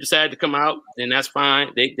 when you decide to come out, then that's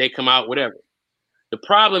fine. They come out, whatever. The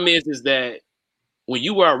problem is that when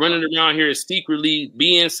you are running around here secretly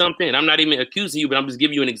being something, and I'm not even accusing you, but I'm just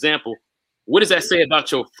giving you an example. What does that say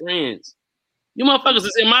about your friends? You motherfuckers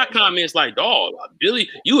is in my comments like, dog, Billy,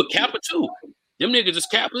 you a Kappa too. Them niggas is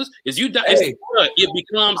Kappas. Is you die? Hey, it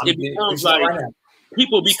becomes like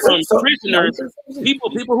people become prisoners. People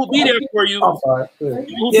who be there for you.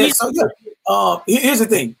 Here's the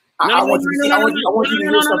thing. I want you to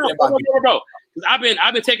hear something about me. Bro. I've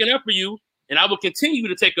been taking up for you, and I will continue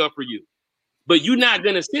to take up for you. But you're not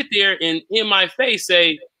gonna sit there and in my face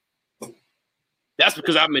say, that's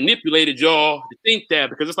because I manipulated y'all to think that,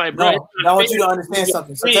 because it's like, bro. No, I want you to understand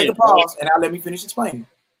something. So take a pause and let me finish explaining.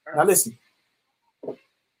 Now listen.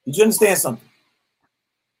 Did you understand something?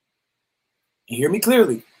 You hear me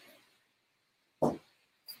clearly.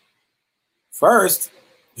 First,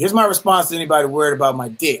 here's my response to anybody worried about my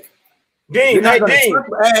dick. Hey,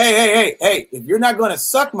 if you're not going to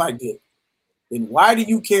suck my dick, then why do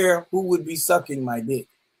you care who would be sucking my dick?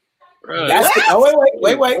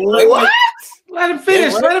 Wait. What? Let him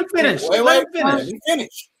finish. Let him finish. Let me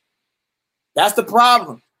finish. That's the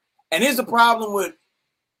problem. And here's the problem with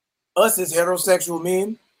us as heterosexual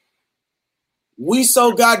men. We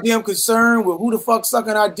so goddamn concerned with who the fuck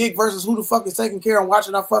sucking our dick versus who the fuck is taking care and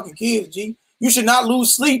watching our fucking kids, G. You should not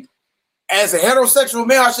lose sleep. As a heterosexual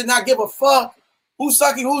male, I should not give a fuck who's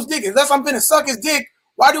sucking whose dick. Unless I'm finna suck his dick,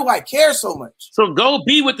 why do I care so much? So go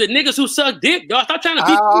be with the niggas who suck dick, dog. Stop trying to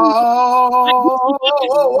be. What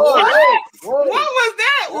was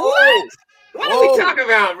that? What are we talking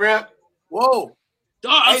about, bro? Whoa.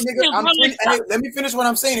 Dog, hey, nigga, let me finish what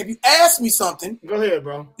I'm saying. If you ask me something, go ahead,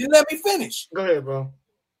 bro. Then let me finish. Go ahead, bro.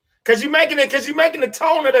 Cause you're making the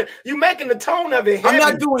tone of it. Heavy. I'm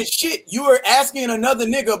not doing shit. You are asking another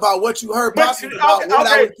nigga about what you heard possibly about what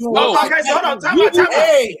I was doing. Okay, so hold on, time out.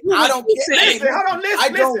 Hey, I don't care. Listen, hold on, listen. I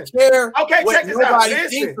don't care what nobody out.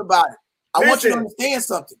 thinks about it. I want you to understand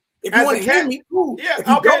something. If you want to hear me, cool. Yeah, if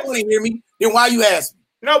you don't want to hear me, then why you ask me?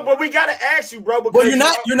 No, but we gotta ask you, bro. But you're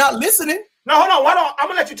not listening. No, hold on. I'm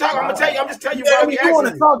gonna let you talk. I'm just telling you. You want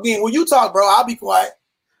to talk then? Well, you talk, bro. I'll be quiet.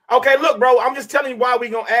 Okay, look, bro. I'm just telling you why we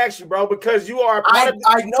gonna ask you, bro, because you are. I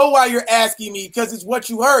know why you're asking me because it's what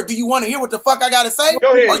you heard. Do you want to hear what the fuck I gotta say?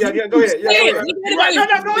 Go ahead. Yeah, go ahead. Yeah, go ahead. No,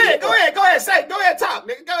 go ahead. Go ahead. Say. Go ahead. Talk,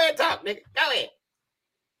 nigga. Go ahead. Talk, nigga. Go ahead.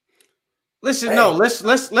 Listen, no,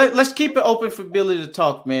 let's keep it open for Billy to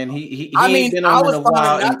talk, man. He ain't been on in a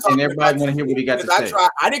while, and everybody want to hear what he got to say.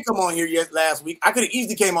 I didn't come on here last week. I could have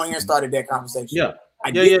easily came on here and started that conversation. Yeah.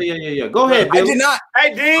 Go ahead, Billy. I did not.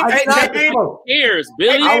 Hey, Dean. Cheers,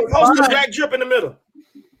 Billy. I post the Black Drip in the middle.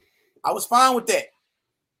 I was fine with that.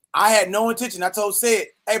 I had no intention. I told Sid,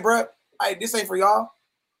 hey, bro, this ain't for y'all.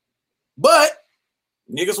 But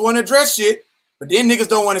niggas want to address shit, but then niggas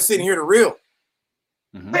don't want to sit and hear the real.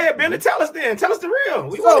 Mm-hmm. Hey, Billy, tell us then. Tell us the real.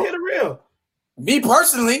 We want to hear the real. Me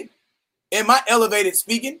personally, in my elevated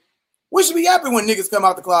speaking, we should be happy when niggas come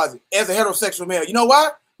out the closet as a heterosexual male. You know why?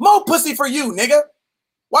 More pussy for you, nigga.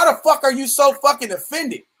 Why the fuck are you so fucking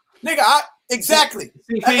offended? Nigga, exactly.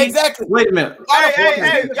 Exactly. Wait a minute.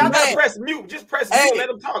 Hey, y'all gotta press mute. Just press mute. Let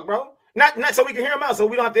them talk, bro. Not so we can hear them out, so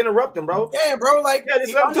we don't have to interrupt them, bro. Yeah, bro.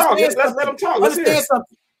 Just let them talk. Let's let them talk. Let's understand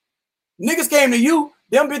something. Niggas came to you.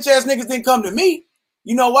 Them bitch ass niggas didn't come to me.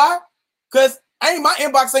 You know why? Because my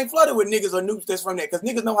inbox ain't flooded with niggas or nukes that's from that. Because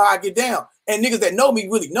niggas know how I get down. And niggas that know me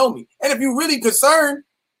really know me. And if you're really concerned,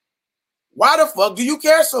 why the fuck do you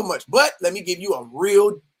care so much? But let me give you a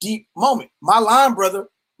real deep moment. My line brother,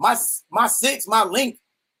 my link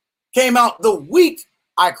came out the week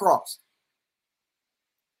I crossed.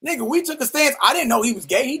 Nigga, we took a stance. I didn't know he was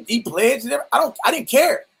gay. He pledged. I didn't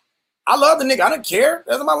care. I love the nigga. I didn't care.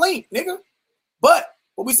 That's my link, nigga. But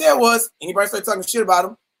what we said was, anybody start talking shit about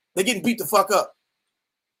him, they're getting beat the fuck up.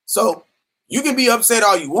 So you can be upset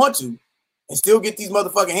all you want to and still get these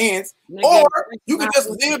motherfucking hands, or you can just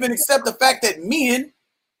live and accept the fact that men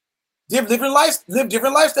live different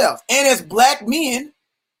lifestyles. And as black men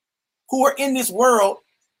who are in this world,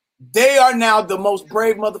 they are now the most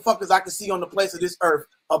brave motherfuckers I can see on the place of this earth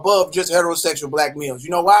above just heterosexual black males. You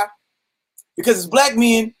know why? Because as black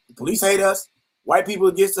men, the police hate us, white people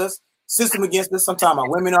against us, system against us, sometimes our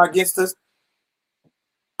women are against us,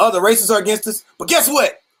 other races are against us. But guess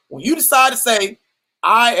what? When you decide to say,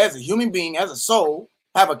 I, as a human being, as a soul,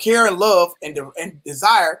 have a care and love and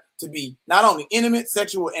desire to be not only intimate,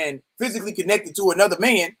 sexual, and physically connected to another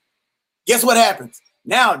man, guess what happens?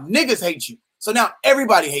 Now niggas hate you. So now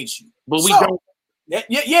everybody hates you. But we don't.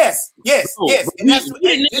 Yes. And that's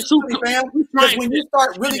fam. Because when you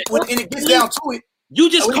start really, when it gets down to it, you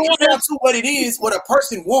just when it gets down to what it is, what a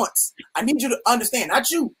person wants. I need you to understand, not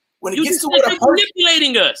you. When it gets to what a person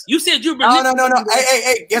manipulating us, you said you're no.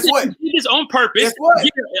 Hey, guess what? You did this on purpose. Guess what?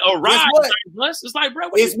 It's like,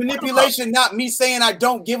 bro, is manipulation not me saying I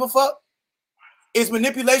don't give a fuck? Is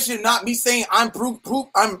manipulation not me saying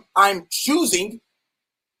I'm choosing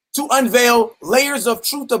to unveil layers of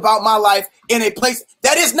truth about my life in a place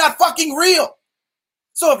that is not fucking real?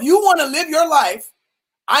 So if you want to live your life,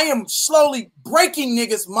 I am slowly breaking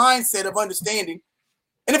niggas' mindset of understanding.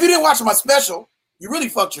 And if you didn't watch my special, you really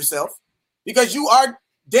fucked yourself because you are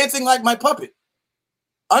dancing like my puppet.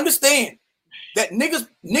 Understand that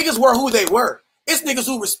niggas were who they were. It's niggas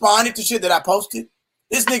who responded to shit that I posted.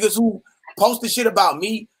 It's niggas who posted shit about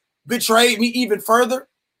me, betrayed me even further.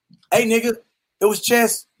 Hey, nigga, it was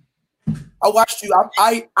Chess. I watched you.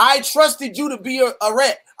 I trusted you to be a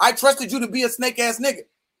rat. I trusted you to be a snake ass nigga.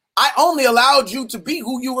 I only allowed you to be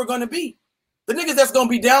who you were gonna be. The niggas that's gonna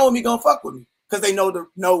be down with me gonna fuck with me because they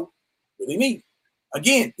know really me.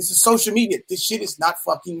 Again, this is social media. This shit is not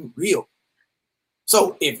fucking real.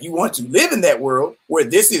 So if you want to live in that world where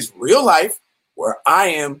this is real life, where I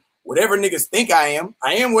am whatever niggas think I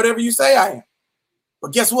am whatever you say I am.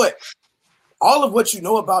 But guess what? All of what you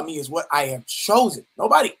know about me is what I have chosen.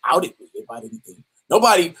 Nobody outed me about anything.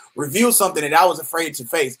 Nobody revealed something that I was afraid to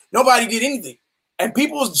face. Nobody did anything. And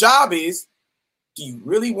people's job is, do you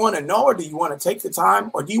really want to know, or do you want to take the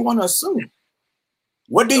time, or do you want to assume?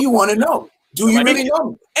 What do you want to know? Do you really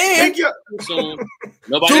know? And do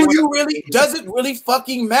you really? Does it really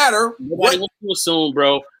fucking matter? Nobody wants to assume,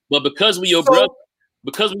 bro. But because we your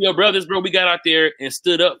brothers, bro, we got out there and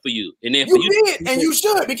stood up for you. And then you did, and you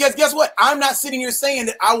should, because guess what? I'm not sitting here saying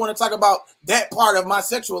that I want to talk about that part of my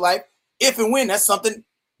sexual life if and when that's something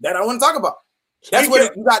that I want to talk about. That's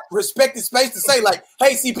what you got respected space to say, like,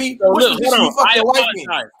 hey, CP, what you fuck your wife in?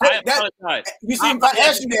 You see, if I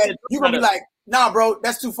ask you that, you're going to be like, nah, bro,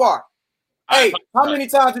 that's too far. Hey, how many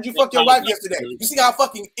times did you fuck your wife yesterday? You see how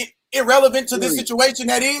fucking irrelevant to this situation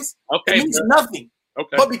that is? Okay. It means nothing.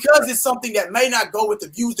 Okay. But because it's something that may not go with the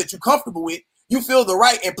views that you're comfortable with, you feel the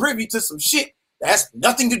right and privy to some shit that has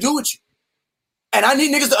nothing to do with you. And I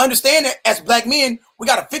need niggas to understand that as black men, we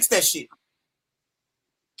got to fix that shit.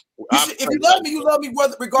 If you love me, you love me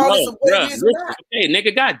regardless of what it is or not. Hey,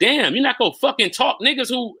 nigga, goddamn, you're not gonna fucking talk niggas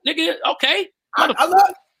who, nigga, okay. I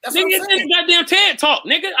love that's nigga, what I'm saying. Goddamn TED talk,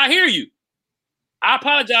 nigga. I hear you. I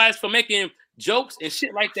apologize for making jokes and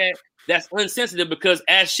shit like that. That's unsensitive because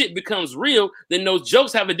as shit becomes real, then those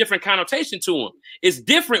jokes have a different connotation to them. It's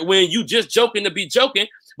different when you just joking to be joking,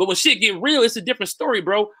 but when shit get real, it's a different story,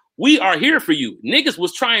 bro. We are here for you. Niggas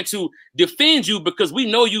was trying to defend you because we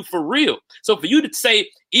know you for real. So for you to say,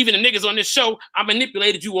 even the niggas on this show, I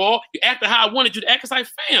manipulated you all. You acted how I wanted you to act. It's like,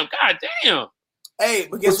 fam, god damn. Hey,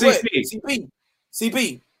 but guess what?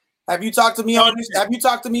 CP, have you talked to me on this? Have you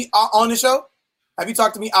talked to me on the show? Have you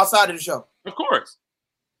talked to me outside of the show? Of course.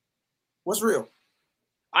 What's real?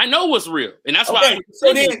 I know what's real, and that's okay, why.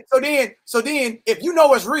 So then, if you know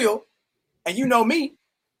what's real, and you know me,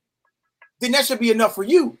 then that should be enough for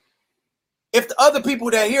you. If the other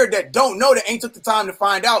people that here that don't know, that ain't took the time to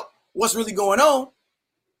find out what's really going on,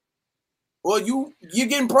 well, you're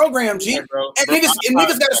getting programmed, G. Yeah, bro. And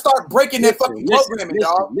niggas got to start breaking that fucking programming,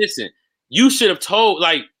 dog. Listen, you should have told.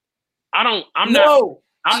 Like, I'm not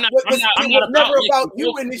never about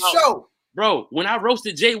you in this show. Bro, when I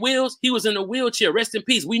roasted Jay Wills, he was in a wheelchair. Rest in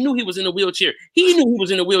peace. We knew he was in a wheelchair. He knew he was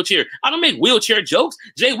in a wheelchair. I don't make wheelchair jokes.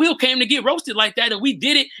 Jay Will came to get roasted like that, and we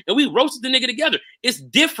did it, and we roasted the nigga together. It's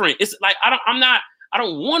different. It's like I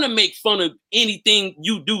don't want to make fun of anything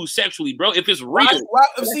you do sexually, bro. If it's real.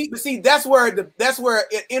 See, that's where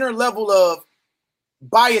an inner level of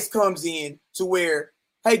bias comes in to where,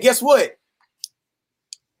 hey, guess what?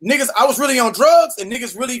 Niggas, I was really on drugs, and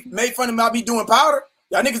niggas really made fun of me. I be doing powder.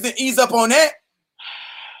 Y'all niggas didn't ease up on that.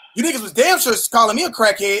 You niggas was damn sure calling me a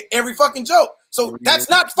crackhead every fucking joke. So that's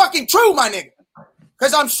not fucking true, my nigga.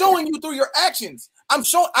 Because I'm showing you through your actions.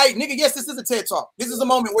 Nigga, yes, this is a TED Talk. This is a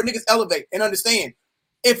moment where niggas elevate and understand.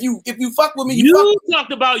 If you fuck with me, you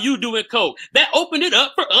talked about you doing coke. That opened it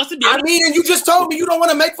up for us to be able and you just told me you don't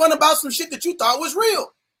want to make fun about some shit that you thought was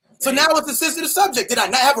real. So now it's a sensitive subject. Did I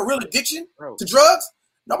not have a real addiction to drugs?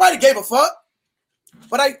 Nobody gave a fuck.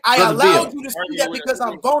 But I allowed you to see that because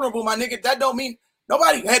I'm vulnerable, my nigga. That don't mean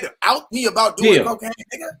nobody had to out me about doing cocaine,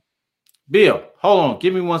 nigga. Bill, hold on.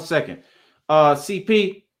 Give me 1 second.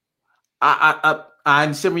 CP, I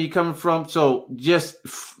understand where you're coming from. So just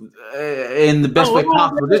in the best way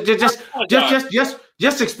possible. Just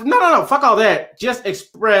no. Fuck all that. Just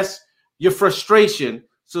express your frustration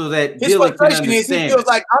so that his frustration is he feels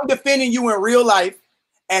like I'm defending you in real life,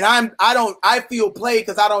 and I feel played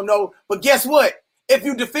because I don't know. But guess what? If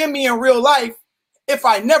you defend me in real life, if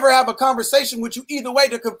I never have a conversation with you either way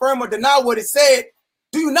to confirm or deny what it said,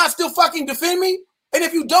 do you not still fucking defend me? And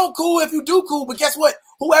if you don't, cool. If you do, cool. But guess what?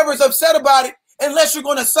 Whoever's upset about it, unless you're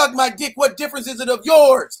going to suck my dick, what difference is it of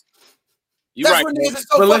yours? That's right. When niggas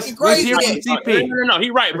so fucking crazy. No,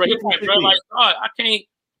 he right, bro. He right, bro. Like, I can't,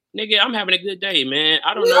 nigga, I'm having a good day, man.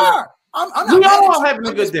 I don't know. We all having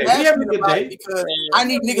a good day. We having a good day. Because I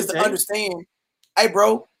need niggas to understand, hey,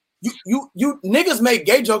 bro, you niggas make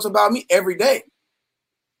gay jokes about me every day.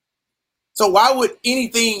 So why would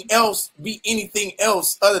anything else be anything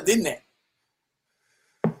else other than that?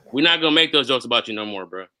 We're not gonna make those jokes about you no more,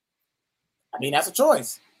 bro. I mean, that's a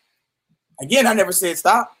choice. Again, I never said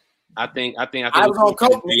stop. I think I was on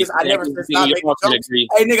coke, niggas. I never said stop making jokes.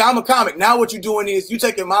 Hey, nigga, I'm a comic. Now what you're doing is you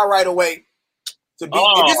taking my right away to be.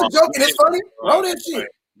 If it's a joke and it's funny, roll that shit,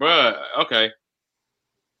 bro. Okay.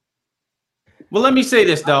 Well, let me say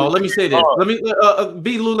this, dog. Let me say this. Let me,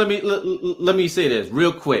 B-Lou, let me say this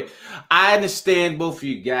real quick. I understand both of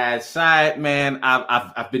you guys' side, man.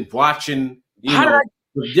 I've been watching, the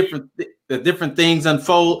different things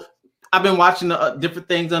unfold. I've been watching the different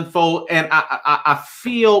things unfold, and I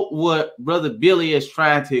feel what Brother Billy is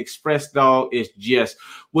trying to express, dog, is just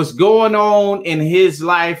what's going on in his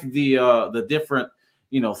life. The different,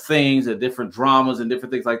 things, the different dramas and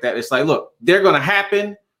different things like that. It's like, look, they're gonna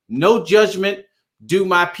happen. No judgment. Do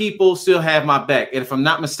my people still have my back? And if I'm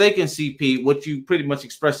not mistaken, CP, what you pretty much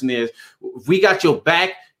expressing is, if we got your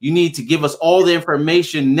back, you need to give us all the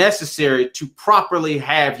information necessary to properly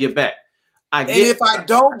have your back. If I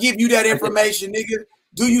don't give you that information, nigga,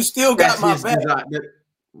 do you still got my back?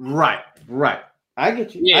 Right. I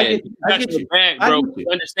get you. Yeah, I get you. Back, bro.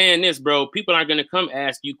 Understand this, bro. People aren't gonna come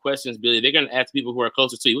ask you questions, Billy. They're gonna ask people who are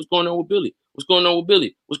closer to you. What's going on with Billy? What's going on with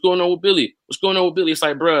Billy? What's going on with Billy? What's going on with Billy? It's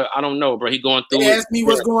like, bro, I don't know, bro. He going through. They asked me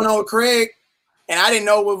what's going on with Craig, and I didn't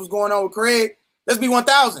know what was going on with Craig. Let's be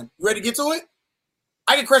 1,000. You ready to get to it?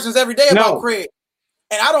 I get questions every day about Craig,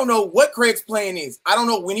 and I don't know what Craig's plan is. I don't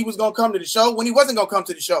know when he was gonna come to the show, when he wasn't gonna come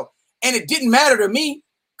to the show, and it didn't matter to me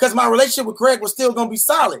because my relationship with Craig was still gonna be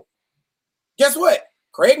solid. Guess what?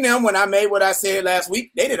 Craig and them, when I made what I said last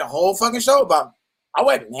week, they did a whole fucking show about me. I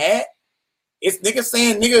wasn't mad. It's niggas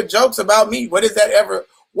saying nigga jokes about me. What is that ever?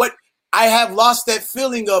 What? I have lost that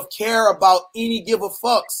feeling of care about any give a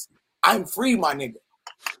fucks. I'm free, my nigga.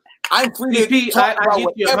 I'm free CP, to talk about I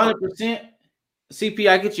get you whatever. 100%. CP,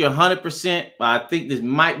 I get you 100%. But I think this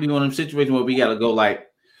might be one of them situations where we got to go like,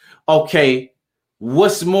 okay,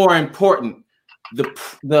 what's more important?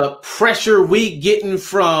 The pressure we getting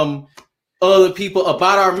from other people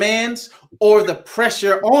about our mans, or the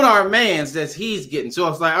pressure on our mans that he's getting? So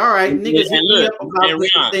it's like, all right, niggas hit me up about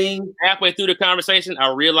this thing. Halfway through the conversation,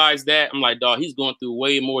 I realized that I'm like, dog, he's going through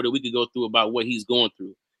way more than we could go through about what he's going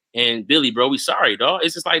through. And Billy, bro, we sorry, dog.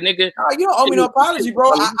 It's just like, nigga. No, you don't owe me no apology,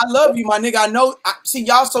 bro. I love you, my nigga. I know. See,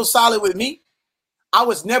 y'all so solid with me. I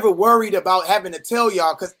was never worried about having to tell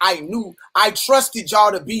y'all because I knew I trusted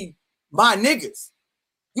y'all to be my niggas.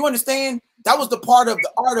 You understand? That was the part of the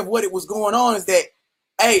art of what it was going on is that,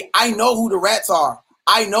 hey, I know who the rats are.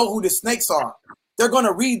 I know who the snakes are. They're going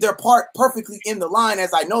to read their part perfectly in the line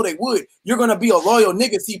as I know they would. You're going to be a loyal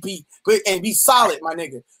nigga, CP, and be solid, my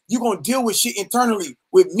nigga. You're going to deal with shit internally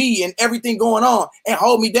with me and everything going on and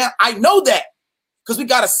hold me down. I know that because we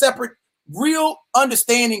got a separate, real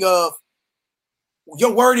understanding of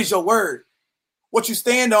your word is your word. What you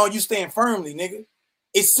stand on, you stand firmly, nigga.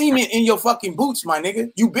 It's cement in your fucking boots, my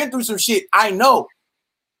nigga. You've been through some shit, I know.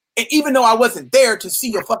 And even though I wasn't there to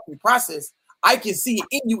see your fucking process, I can see it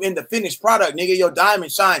in you in the finished product, nigga. Your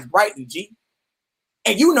diamond shines brightly, G.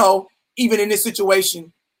 And you know, even in this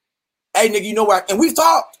situation, hey, nigga, you know what? And we've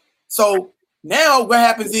talked. So now what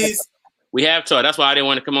happens is we have talked. That's why I didn't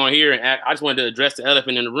want to come on here and act. I just wanted to address the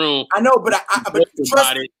elephant in the room. I know, but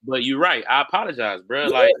but you're right. I apologize, bro.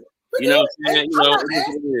 Like, you know what I'm saying? You know,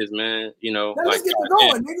 it is, man. You know, now like, let's get it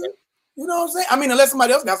going, nigga. You know what I'm saying? I mean, unless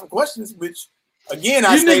somebody else got some questions, which again,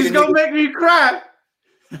 you niggas gonna make me cry.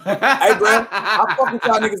 Hey, bro, I fuck with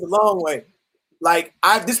y'all niggas a long way. Like,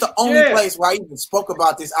 this is the only place where I even spoke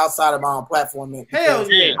about this outside of my own platform, man. Hell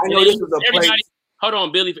yeah. I know this was a place. Hold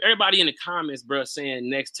on, Billy. For everybody in the comments, bro, saying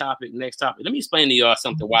next topic. Let me explain to y'all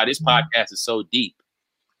something why this podcast is so deep.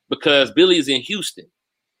 Because Billy is in Houston,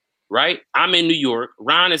 right? I'm in New York.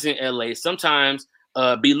 Ron is in LA. Sometimes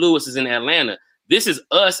B. Lewis is in Atlanta. This is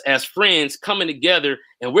us as friends coming together,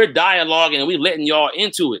 and we're dialoguing, and we're letting y'all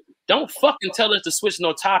into it. Don't fucking tell us to switch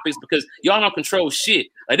no topics because y'all don't control shit.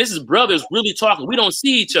 Like, this is brothers really talking. We don't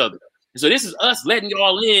see each other. And so this is us letting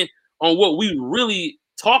y'all in on what we really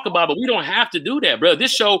talk about, but we don't have to do that, bro.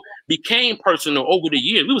 This show became personal over the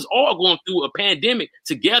years. We was all going through a pandemic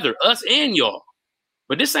together, us and y'all.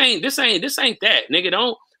 But this ain't that, nigga.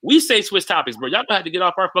 Don't we say switch topics, bro? Y'all gonna have to get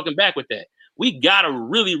off our fucking back with that. We gotta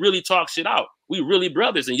really, really talk shit out. We really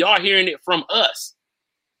brothers, and y'all hearing it from us.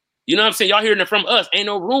 You know what I'm saying? Y'all hearing it from us. Ain't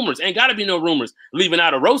no rumors. Ain't gotta be no rumors leaving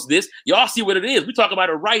out of roast this. Y'all see what it is. We talk about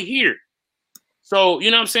it right here. So,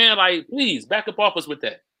 you know what I'm saying? Like, please back up off us with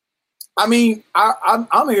that. I mean,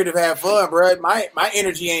 I'm here to have fun, bro. My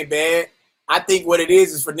energy ain't bad. I think what it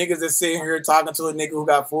is for niggas that's sitting here talking to a nigga who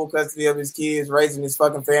got full custody of his kids, raising his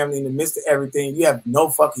fucking family in the midst of everything. You have no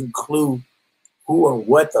fucking clue who or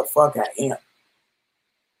what the fuck I am.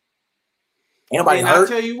 Anybody hurt? I'll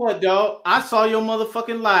tell you what, dog. I saw your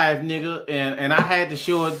motherfucking live, nigga, and I had to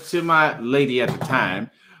show it to my lady at the time.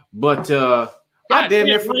 But I damn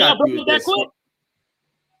near forgot you that quick.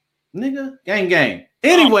 Nigga, gang.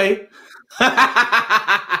 Anyway.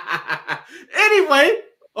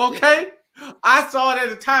 Okay. I saw it at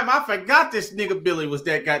the time. I forgot this nigga Billy was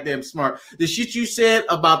that goddamn smart. The shit you said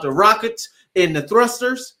about the rockets and the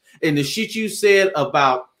thrusters, and the shit you said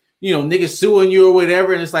about, you know, niggas suing you or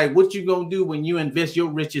whatever. And it's like, what you gonna do when you invest your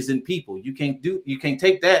riches in people? You can't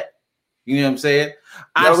take that. You know what I'm saying?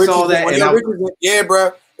 I saw that. Yeah,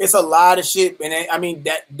 bro. It's a lot of shit. And I mean,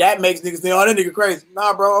 that makes niggas think, oh, that nigga crazy.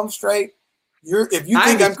 Nah, bro, I'm straight. If you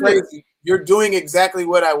think I'm crazy, you're doing exactly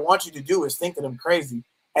what I want you to do, is think that I'm crazy.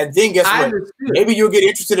 And then guess what? Maybe you'll get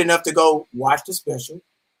interested enough to go watch the special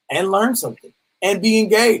and learn something and be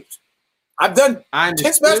engaged. I've done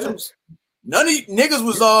 10 specials. None of you niggas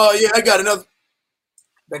was I got another.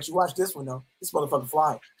 Bet you watch this one though. This motherfucker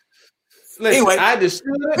flying. Listen, anyway, I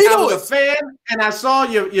understood it. I was a fan, and I saw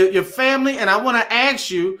your family, and I want to ask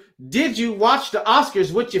you: did you watch the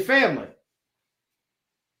Oscars with your family?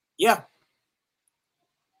 Yeah,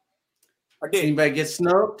 I did. Anybody get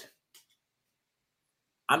snubbed?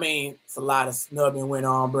 I mean, it's a lot of snubbing went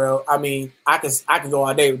on, bro. I mean, I can go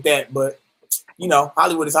all day with that, but you know,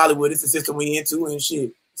 Hollywood is Hollywood. It's the system we into and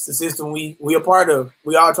shit. It's the system we a part of.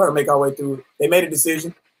 We all try to make our way through it. They made a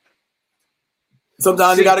decision.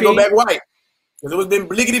 Sometimes you got to go back white because it was been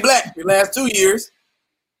blickety black the last 2 years.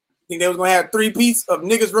 Think they was gonna have 3 pieces of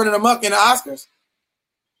niggas running amok in the Oscars?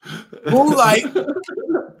 Moonlight,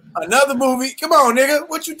 another movie. Come on, nigga.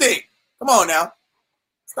 What you think? Come on now.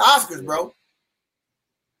 It's the Oscars, bro.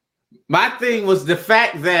 My thing was the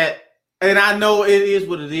fact that, and I know it is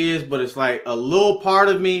what it is, but it's like a little part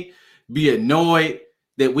of me be annoyed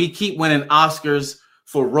that we keep winning Oscars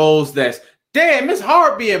for roles that's, damn, it's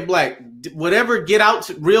hard being black. Whatever Get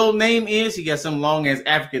Out's real name is, he got some long ass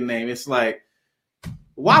African name. It's like,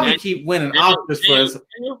 why we keep winning Oscars for us?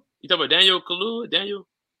 You talking about Daniel Kaluuya?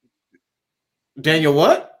 Daniel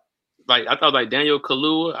what? Like I thought like Daniel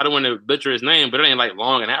Kaluuya. I don't want to butcher his name, but it ain't like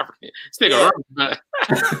long and African. This nigga right.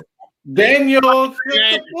 Daniel,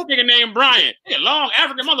 nigga named Brian. Yeah, long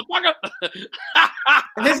African motherfucker.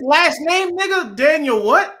 His last name, nigga, Daniel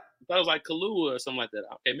what? I thought it was like Kaluuya or something like that.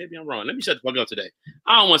 Okay, maybe I'm wrong. Let me shut the fuck up today.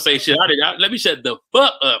 I don't want to say shit. Let me shut the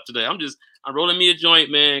fuck up today. I'm rolling me a joint,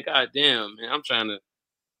 man. God damn, man. I'm trying to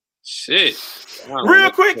shit. Real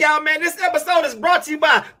quick, y'all, man. This episode is brought to you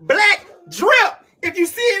by Black Drip. If you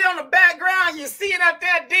see it on the background, you see it up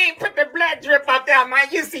there, Dean, put the black drip out there, man.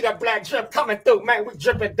 You see the black drip coming through, man. We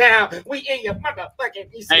dripping down. We in your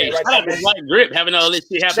motherfucking. You see hey, right shout out to Black Drip having all this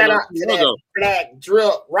shit happening. Shout out to that Black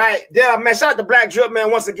Drip, right there, man. Shout out to Black Drip,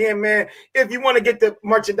 man. Once again, man. If you want to get the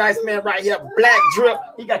merchandise, man, right here, Black Drip.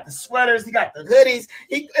 He got the sweaters, he got the hoodies.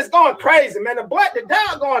 It's going crazy, man. The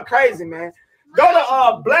dog going crazy, man. Go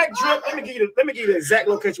to Black Drip. Let me give you the exact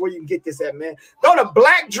location where you can get this at, man. Go to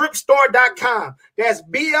blackdripstore.com. That's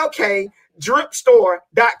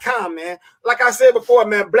BLKdripstore.com, man. Like I said before,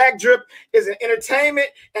 man, Black Drip is an entertainment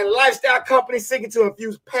and lifestyle company seeking to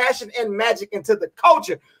infuse passion and magic into the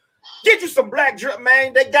culture. Get you some Black Drip,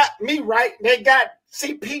 man. They got me right. They got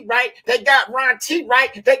CP right. They got Ron T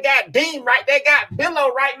right. They got Dean right. They got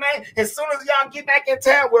Billo right, man. As soon as y'all get back in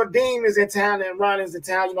town, well, Dean is in town and Ron is in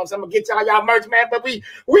town. You know what I'm saying? I'm gonna get y'all merch, man. But we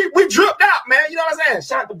dripped out, man. You know what I'm saying?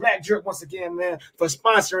 Shout out to Black Drip once again, man, for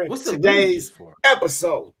sponsoring today's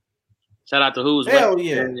episode. Shout out to Who's Hell Wet.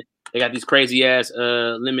 yeah. They got these crazy ass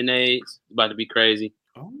lemonades. It's about to be crazy.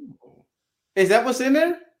 Oh. Is that what's in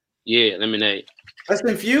there? Yeah, lemonade. That's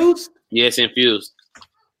infused? Yeah, it's infused.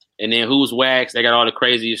 And then Who's Wax? They got all the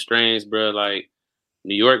craziest strains, bro. Like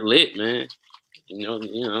New York lit, man. You know,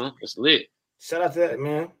 it's lit. Shout out to that,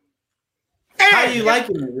 man. How you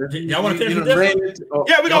liking it? Y'all want to finish with this?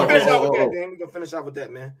 Yeah, we're gonna finish off with that, man. We're gonna finish off with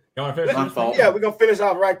that, man. Y'all want to finish? Yeah, we're gonna finish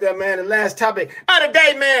off right there, man. The last topic of the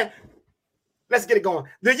day, man. Let's get it going.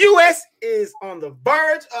 The U.S. is on the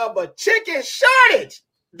verge of a chicken shortage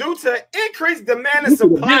due to increased demand and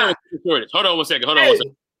supply. Hold on one second.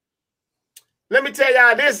 Let me tell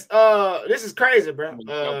y'all this. This is crazy, bro. You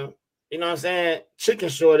know what I'm saying? Chicken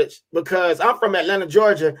shortage, because I'm from Atlanta,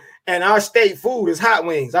 Georgia, and our state food is hot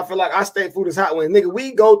wings. I feel like our state food is hot wings. Nigga,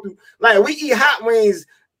 we go through, like, we eat hot wings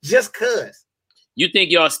just cuz. You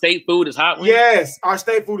think y'all state food is hot wings? Yes, our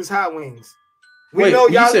state food is hot wings. Wait, know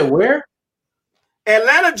y'all. You said where?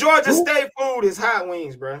 Atlanta, Georgia state food is hot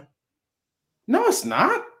wings, bro. No, it's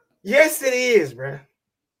not. Yes, it is, bro.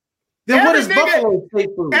 Then what is Buffalo state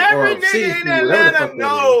food? Every nigga in Atlanta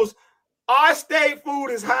knows our state food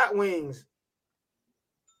is hot wings.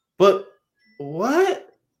 But what?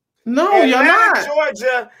 No, Atlanta, you're not.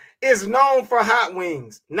 Georgia is known for hot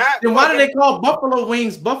wings. Not then why do they call buffalo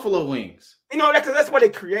wings buffalo wings? You know, that's what they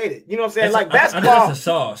created. You know what I'm saying? Like basketball. That's a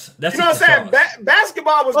sauce. You know what I'm saying?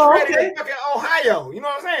 Basketball was created in fucking Ohio. You know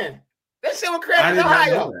what I'm saying? That shit was created in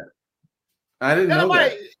Ohio. I didn't know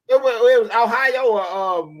that. It was Ohio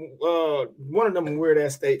or one of them weird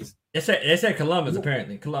ass states. They said Columbus,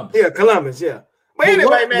 apparently. Columbus. Yeah, Columbus, yeah. But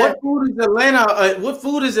anyway, man. What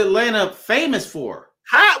food is Atlanta famous for?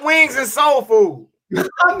 Hot wings and soul food.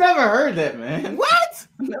 I've never heard that, man. What?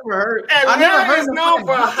 I've never heard. Atlanta is known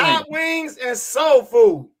for hot wings and soul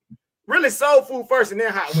food. Really soul food first and then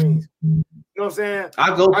hot wings. You know what I'm saying?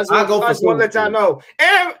 I just want to let y'all know.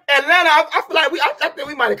 And Atlanta, I feel like I think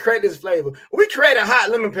we might have created this flavor. We created hot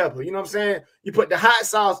lemon pepper. You know what I'm saying? You put the hot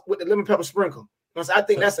sauce with the lemon pepper sprinkle. You know what I'm saying? I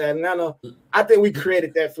think that's Atlanta. I think we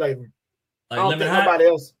created that flavor. Like I don't think nobody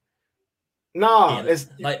else. No, it's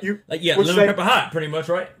lemon pepper hot, pretty much,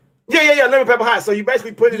 right? Yeah, lemon pepper hot. So you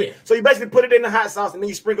basically put it. So you basically put it in the hot sauce, and then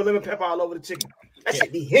you sprinkle lemon pepper all over the chicken. That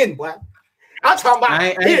shit be hidden, boy. I'm talking about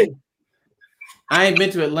hidden. I ain't been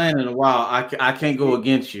to Atlanta in a while. I can't go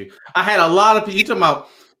against you. I had a lot of people. You talking about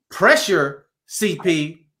pressure,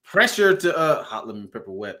 CP, pressure to hot lemon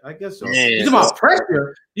pepper wet. I guess so. Yeah, you talking about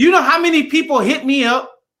pressure? You know how many people hit me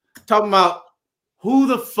up talking about who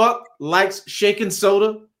the fuck likes shaken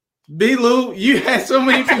soda? B-Lou, you had so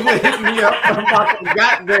many people hit me up about the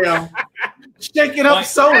goddamn shaking up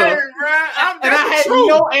soda. Hey, bro, and I had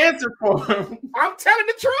no answer for him. I'm telling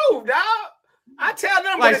the truth, dog. I tell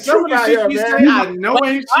them Like the some of truth the out shit here, you man. say, I know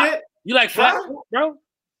ain't shit. You like flat, bro?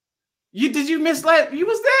 Did you miss that? You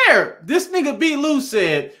was there. This nigga B. Lou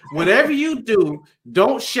said, whatever you do,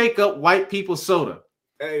 don't shake up white people's soda.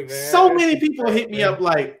 Hey, man. So many people hit me up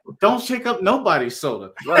like, don't shake up nobody's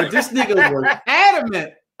soda. But this nigga was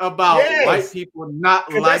adamant about white people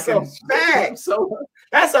not liking soda.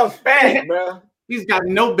 That's a fact, bro. He's got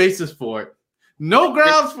no basis for it. No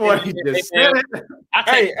grounds for it. He just said it.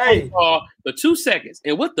 Hey, for 2 seconds.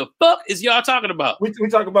 And what the fuck is y'all talking about? We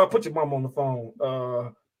talk about put your mom on the phone.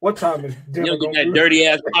 What time is dinner? You get that dirty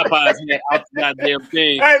ass Popeyes in that goddamn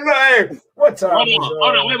thing. Hey, look, hey, what time?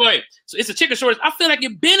 Hold on, wait. So it's a chicken shortage. I feel like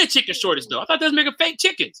it been a chicken shortage though. I thought they was making fake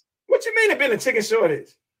chickens. What you mean it been a chicken shortage?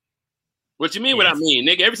 What you mean? What I mean,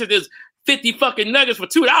 nigga? Ever since there's 50 fucking nuggets for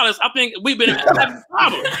 $2, I think we've been having a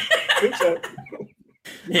problem.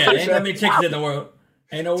 Yeah, ain't that many chickens in the world.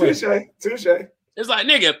 Ain't no way. Touche. It's like,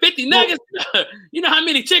 nigga, 50 nuggets. You know how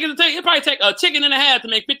many chickens it take? It probably take a chicken and a half to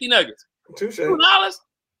make 50 nuggets. Touche. $2.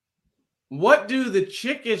 What do the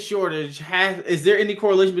chicken shortage have? Is there any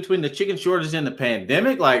correlation between the chicken shortage and the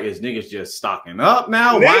pandemic? Like, is niggas just stocking up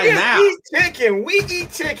now? Niggas Why now? eat chicken. We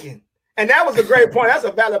eat chicken. And that was a great point. That's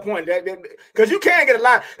a valid point. Because you can't get a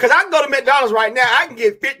lot. Because I can go to McDonald's right now. I can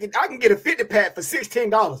get a 50 pack for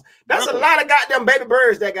 $16. That's a lot of goddamn baby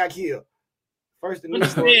birds that got killed.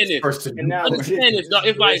 Understand this.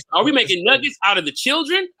 It's like, are we making nuggets out of the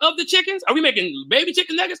children of the chickens? Are we making baby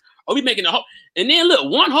chicken nuggets? Are we making the whole? And then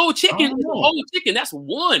look, one whole chicken is a whole chicken. That's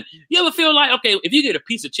one. You ever feel like, okay, if you get a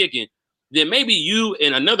piece of chicken, then maybe you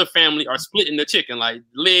and another family are splitting the chicken, like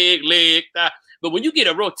leg, thigh. But when you get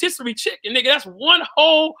a rotisserie chicken, nigga, that's one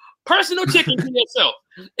whole personal chicken to yourself.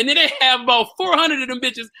 And then they have about 400 of them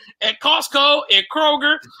bitches at Costco and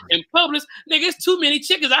Kroger and Publix. Nigga, it's too many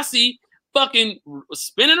chickens I see fucking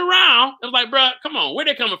spinning around. I was like, bro, come on, where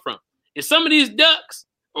they coming from? Is some of these ducks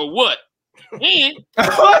or what? And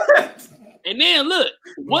then look,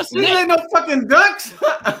 what's next? Ain't no fucking ducks.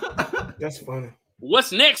 That's funny.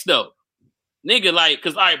 What's next though, nigga? Like,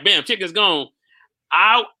 cause all right, bam, chicken's gone.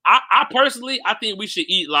 I personally, I think we should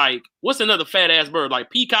eat like what's another fat ass bird, like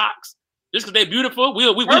peacocks, just cause they're beautiful. We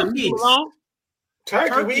along.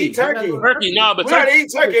 Turkey, we eat turkey. Turkey, no, but we gotta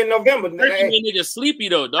eat turkey in November. Turkey made niggas sleepy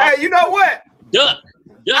though, dog. Hey, you know what? Duck.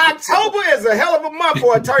 October is a hell of a month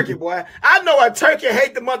for a turkey, boy. I know a turkey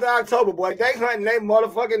hate the month of October, boy. They hunting their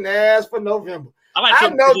motherfucking ass for November. I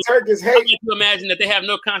know turkeys hate. I like to imagine that they have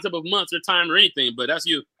no concept of months or time or anything, but that's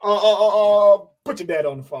you. Put your dad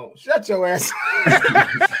on the phone. Shut your ass. Shut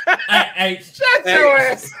your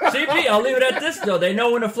ass. CP, I'll leave it at this though. They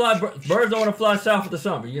know when to fly. Birds don't want to fly south of the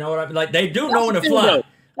summer. You know what I mean? Like they do know when to fly.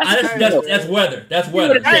 That's weather. That's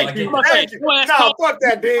weather. Thank you. No, fuck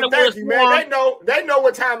that, dude. Thank you, man. They know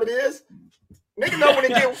what time it is. Niggas know when it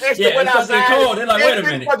get extra wet outside. Cold. They're like, wait a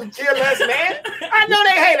minute. Fucking kill us, man. I know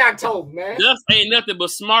they hate October, man. Dust ain't nothing but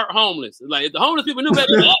smart homeless. Like if the homeless people knew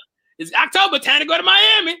better, it's October time to go to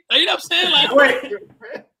Miami. You know what I'm saying? Like, wait,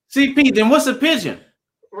 CP. Then what's a pigeon?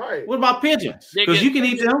 Right. What about pigeons? Because you can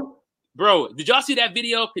eat them. Bro, did y'all see that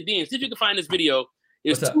video? Kadeem, see if you can find this video.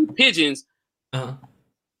 It's two pigeons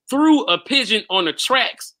threw a pigeon on the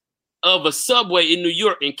tracks of a subway in New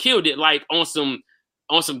York and killed it, like on some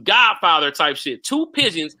Godfather type shit. Two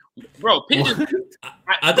pigeons, bro. Pigeons.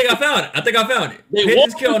 I think I found it.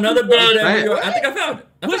 Pigeons kill another bird in New York. I think I found it.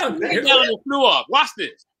 It flew off. Watch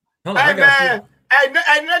this. Hey man, ain't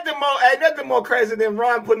nothing more crazy than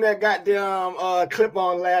Ron putting that goddamn clip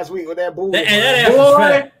on last week with that bull. Boy,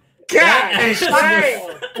 God,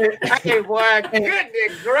 hey boy,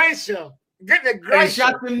 goodness gracious. They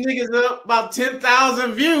shot them niggas up about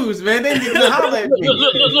 10,000 views, man. They need to holler at me.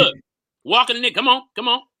 Look. Walking the nigga, come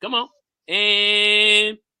on.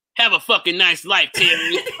 And have a fucking nice life,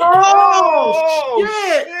 Terry. Shit.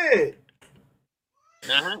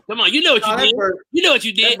 Come on, you know what you did. You know what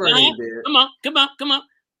you did. Come on.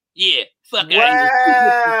 Yeah, fuck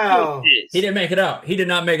out. He didn't make it out. He did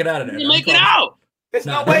not make it out of there. He didn't make it out. There's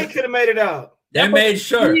no way he could have made it out. They made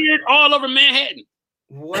sure. All over Manhattan.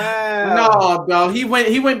 Wow. No, dog. He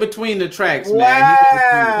went between the tracks, man.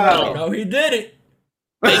 Wow. No, he did it.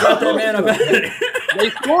 They got that man up out of there. They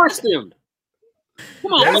forced him.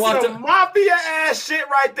 Come on, that's some mafia ass shit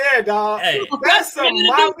right there, dog. Hey, that's some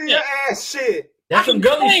mafia ass shit. That's some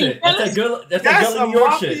gully shit. That's some New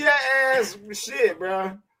York shit. Mafia ass shit,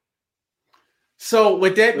 bro. So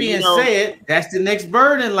with that being said, that's the next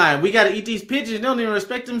bird in line. We got to eat these pigeons. They don't even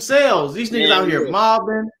respect themselves. These niggas out here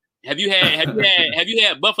mobbing. Have you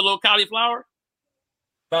had buffalo cauliflower?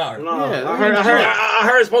 No, yeah, I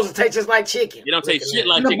heard it's supposed to taste just like chicken. It don't taste shit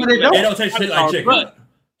like chicken. They don't taste shit like chicken.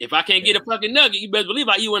 If I can't get a fucking nugget, you better believe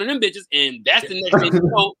I eat one of them bitches, and that's the next thing you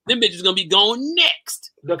know, them bitches gonna be going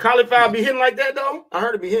next. The cauliflower be hitting like that though? I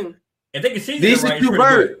heard it be hitting. If they can season These them right, are two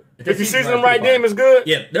birds. If you season them right, damn, it's good.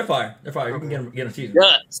 Yeah, they're fire. They're fire. You can get them seasoned.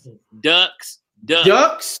 Ducks.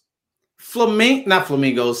 Not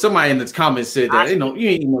flamingos. Somebody in the comments said that. You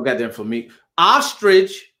ain't no goddamn flamingo.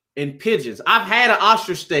 Ostrich and pigeons. I've had an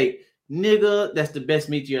ostrich steak. Nigga, that's the best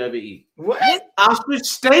meat you ever eat. What? Ostrich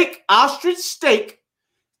steak.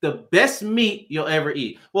 The best meat you'll ever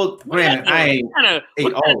eat. Well, granted, I ain't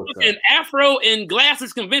ate all of it. An afro and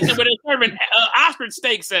glasses convention where they're serving ostrich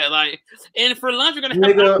steaks at, like, and for lunch you're gonna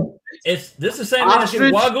have This the same as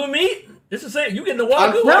Wagyu meat? This is the same. You getting the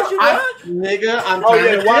Wagyu? Nigga, I'm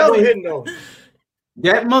Wagyu hitting though.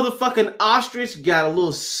 That motherfucking ostrich got a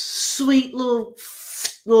little sweet little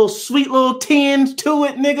tinge to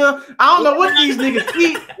it, nigga. I don't know what these niggas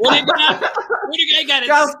eat. What they got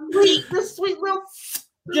sweet little.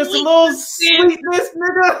 Just a little sweetness,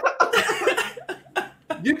 nigga.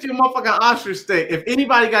 Get your motherfucking ostrich steak. If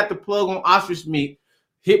anybody got the plug on ostrich meat,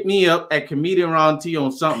 hit me up at Comedian Ron T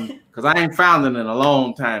on something, because I ain't found it in a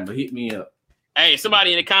long time, but hit me up. Hey,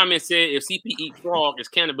 somebody in the comments said if CP eat frog, it's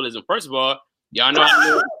cannibalism. First of all, y'all know how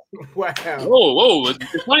to Wow. Whoa.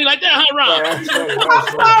 It's funny like that, huh, Ron? I'm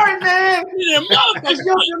sorry, man. It's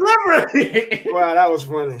your delivery. Wow, that was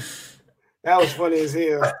funny. That was funny as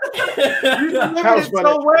hell. You delivered it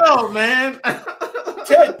so well, man.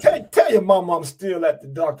 Tell your mom I'm still at the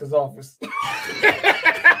doctor's office.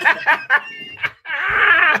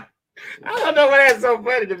 I don't know why that's so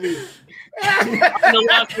funny to me. I don't know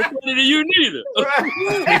why it's so funny to you neither. I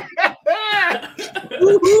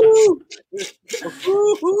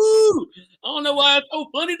don't know why it's so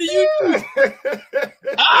funny to you.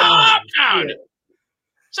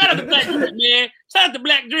 Shout out to Black Drip, man. Shout out to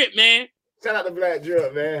Black Drip, man. Shout out to Black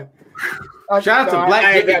Drip, man. Shout out to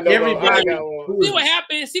Black Drip. Everybody.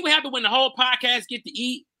 See what happened when the whole podcast get to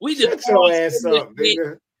eat. We just shut your ass up,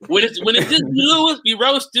 nigga. When it's just Lewis, we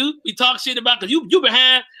roast you. We talk shit about because you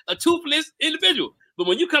behind a toothless individual. But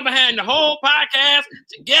when you come behind the whole podcast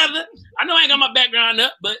together, I know I ain't got my background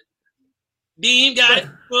up, but Dean got it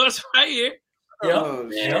for us right here. Yeah,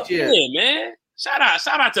 man. Shout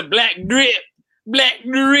out to Black Drip. Black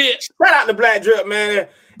Drip. Shout out to Black Drip, man.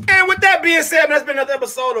 And with that being said, that's been another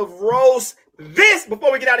episode of Roast This.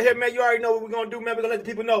 Before we get out of here, man, you already know what we're going to do, man. We're going to let the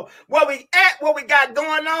people know where we at, what we got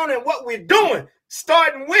going on, and what we're doing.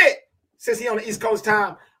 Starting with, since he on the East Coast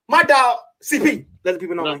time, my dog, CP. Let the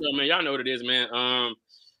people know, man. Y'all know what it is, man.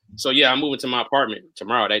 So, yeah, I'm moving to my apartment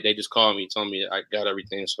tomorrow. They just called me, told me I got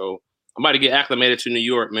everything. So, I'm about to get acclimated to New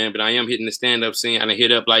York, man. But I am hitting the stand-up scene. I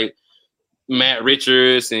hit up, like, Matt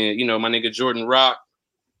Richards and, my nigga Jordan Rock.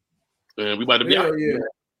 And we about to be out. Yeah.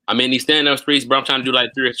 I'm in these stand-up streets, bro. I'm trying to do, like,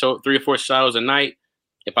 three or four shows a night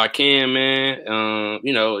if I can, man.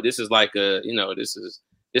 This is like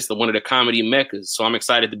this is one of the comedy meccas. So I'm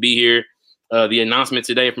excited to be here. The announcement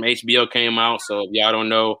today from HBO came out. So if y'all don't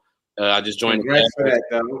know, I just joined.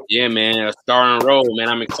 Yeah, man. A star and role, man.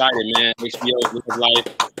 I'm excited, man. HBO Live Life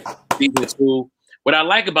season 2. What I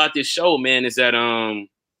like about this show, man, is that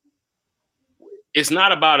it's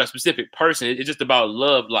not about a specific person. It's just about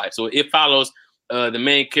love life. So it follows the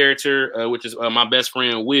main character, which is my best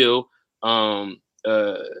friend, Will. I'm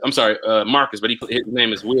sorry, Marcus, but his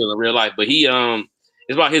name is Will in real life. But he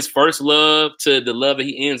it's about his first love to the love that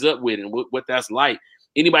he ends up with and what that's like.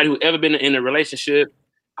 Anybody who ever been in a relationship,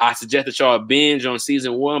 I suggest that y'all binge on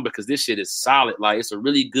season 1 because this shit is solid. Like, it's a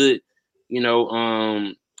really good,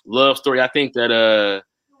 love story. I think that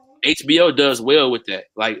HBO does well with that,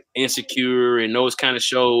 like Insecure and those kind of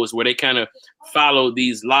shows where they kind of follow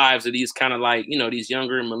these lives of these kind of like, these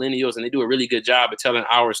younger millennials, and they do a really good job of telling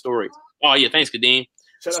our stories. Oh, yeah. Thanks, Kadeem.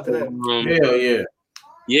 Shout out to that. Hell yeah.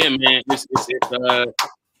 Yeah, man.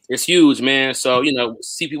 It's huge, man. So,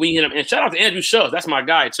 CP, we hit him. And shout out to Andrew Schultz. That's my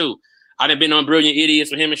guy, too. I done been on Brilliant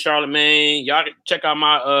Idiots with him and Charlamagne. Y'all can check out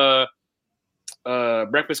my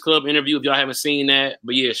Breakfast Club interview if y'all haven't seen that.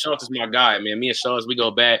 But, yeah, Schultz is my guy, man. Me and Schultz, we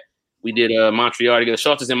go back. We did Montreal together.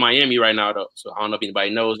 Schultz is in Miami right now, though. So I don't know if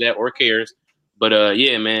anybody knows that or cares. But,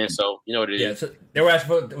 yeah, man. So, you know what it is. Yeah, so they were asking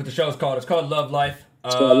for what the show is called. It's called Love Life.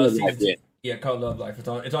 It's called Love Life, yeah. Yeah, called Love Life. It's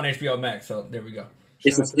on HBO Max, so there we go.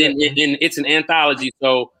 It's an anthology.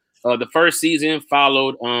 So the first season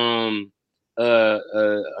followed a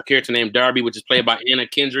character named Darby, which is played by Anna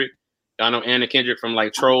Kendrick. I know Anna Kendrick from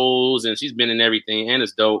like Trolls, and she's been in everything.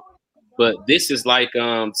 Anna's dope. But this is like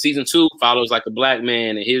season 2 follows like a black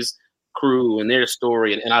man and his crew and their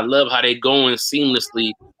story. And I love how they going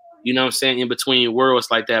seamlessly, in between worlds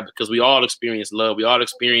like that, because we all experience love. We all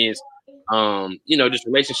experience just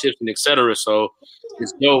relationships and etc. So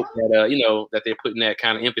it's dope that that they're putting that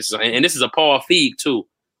kind of emphasis on. And this is a Paul Feig too.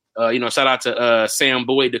 Shout out to Sam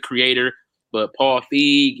Boyd, the creator, but Paul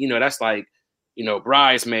Feig, that's like,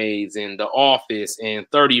 Bridesmaids and The Office and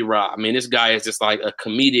 30 Rock. I mean, this guy is just like a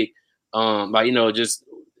comedic,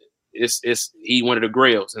 he one of the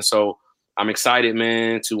grails. And so I'm excited,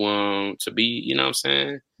 man, to be,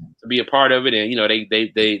 to be a part of it. And,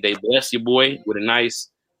 they bless your boy with a nice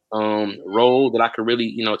role that I could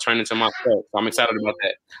really, turn into myself. So I'm excited about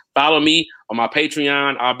that. Follow me on my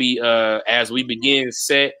Patreon. I'll be, as we begin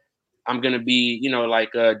set, I'm going to be,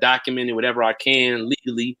 documenting whatever I can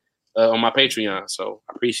legally on my Patreon. So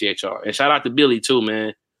I appreciate y'all. And shout out to Billy too,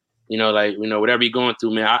 man. Whatever you're going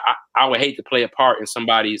through, man, I would hate to play a part in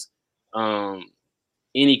somebody's,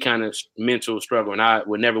 any kind of mental struggle. And I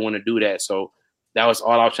would never want to do that. So that was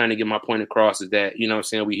all I was trying to get my point across, is that,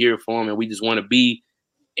 we here for him and we just want to be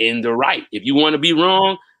in the right. If you want to be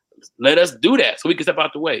wrong, let us do that so we can step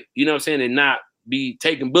out the way, and not be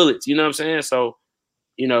taking bullets, So,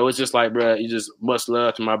 it's just like, bro, you just much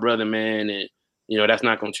love to my brother, man. And, that's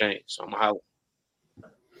not going to change. So I'm going to holler.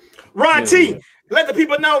 Ron T, let the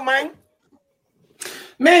people know, man.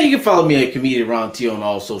 Man, you can follow me at Comedian Ron T on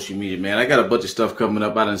all social media, man. I got a bunch of stuff coming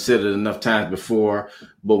up. I done said it enough times before,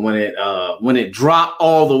 but when it drop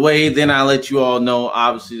all the way, then I'll let you all know.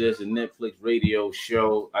 Obviously, there's a Netflix radio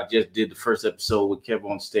show. I just did the first episode with Kev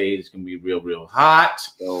on stage. It's gonna be real, real hot.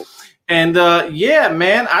 And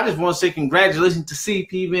man, I just want to say congratulations to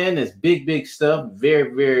CP, man. That's big, big stuff.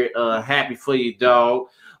 Very, very happy for you, dog.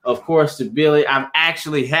 Of course, to Billy, I'm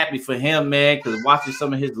actually happy for him, man, because watching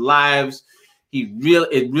some of his lives,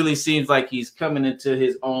 it really seems like he's coming into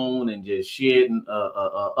his own and just shedding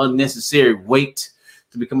unnecessary weight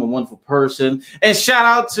to become a wonderful person. And shout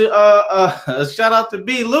out to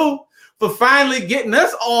B. Lou for finally getting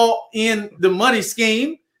us all in the money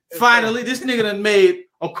scheme. Finally, this nigga done made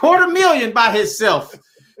 $250,000 by himself.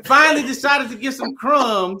 Finally decided to get some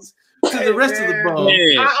crumbs to the rest of the bum.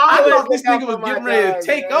 I thought this nigga was getting ready to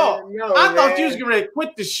take off. I thought you was getting ready to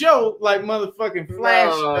quit the show like motherfucking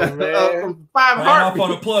Flash from 5 Heartbeats. Off on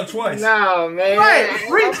the plug twice. No, man. Right,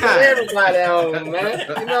 3 times. Everybody on, man.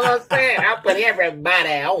 You know what I'm saying? I put everybody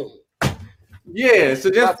on. Yeah, so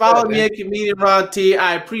just follow me at Comedian Ron T.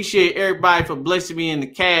 I appreciate everybody for blessing me in the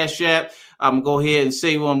Cash App. I'm gonna go ahead and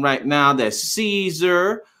say one right now. That's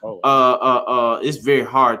Caesar. It's very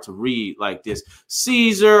hard to read like this.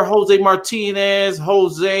 Caesar, Jose Martinez,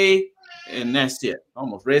 Jose, and that's it. I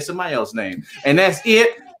almost read somebody else's name. And that's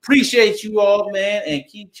it. Appreciate you all, man, and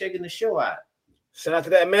keep checking the show out. Shout out to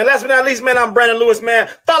that, man. Last but not least, man, I'm Brandon Lewis, man.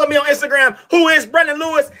 Follow me on Instagram, who is Brandon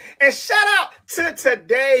Lewis. And shout out to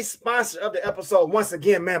today's sponsor of the episode. Once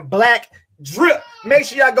again, man, Black Drip. Make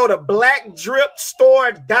sure y'all go to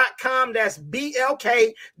blackdripstore.com. That's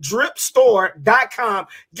BLK dripstore.com.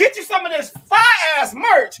 Get you some of this fire-ass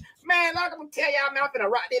merch. Man, I'm going to tell y'all, man, I'm going to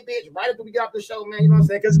rock that bitch right after we get off the show, man. You know what I'm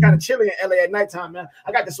saying? Because it's kind of chilly in LA at nighttime, man.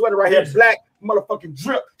 I got the sweater right here, Black motherfucking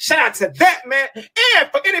Drip. Shout out to that, man.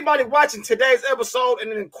 And for anybody watching today's episode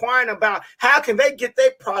and inquiring about how can they get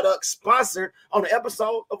their product sponsored on the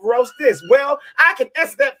episode of Roast This, well, I can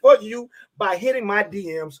answer that for you by hitting my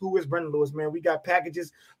DMs, who is Brandon Lewis, man. We got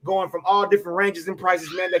packages going from all different ranges and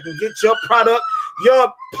prices, man, that can get your product,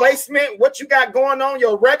 your placement, what you got going on,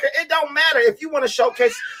 your record. It don't matter. If you want to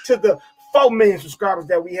showcase to the 4 million subscribers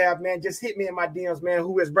that we have, man, just hit me in my DMs, man.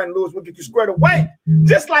 Who is Brandon Lewis? We'll get you squared away,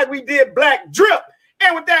 just like we did Black Drip.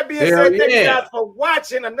 And with that being said, thank you guys for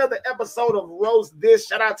watching another episode of Roast This.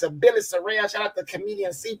 Shout out to Billy Sorrell. Shout out to comedian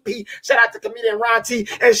CP. Shout out to comedian Ron T.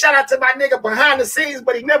 And shout out to my nigga behind the scenes,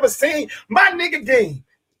 but he never seen my nigga game.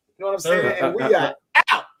 You know what I'm saying? And we are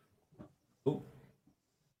out.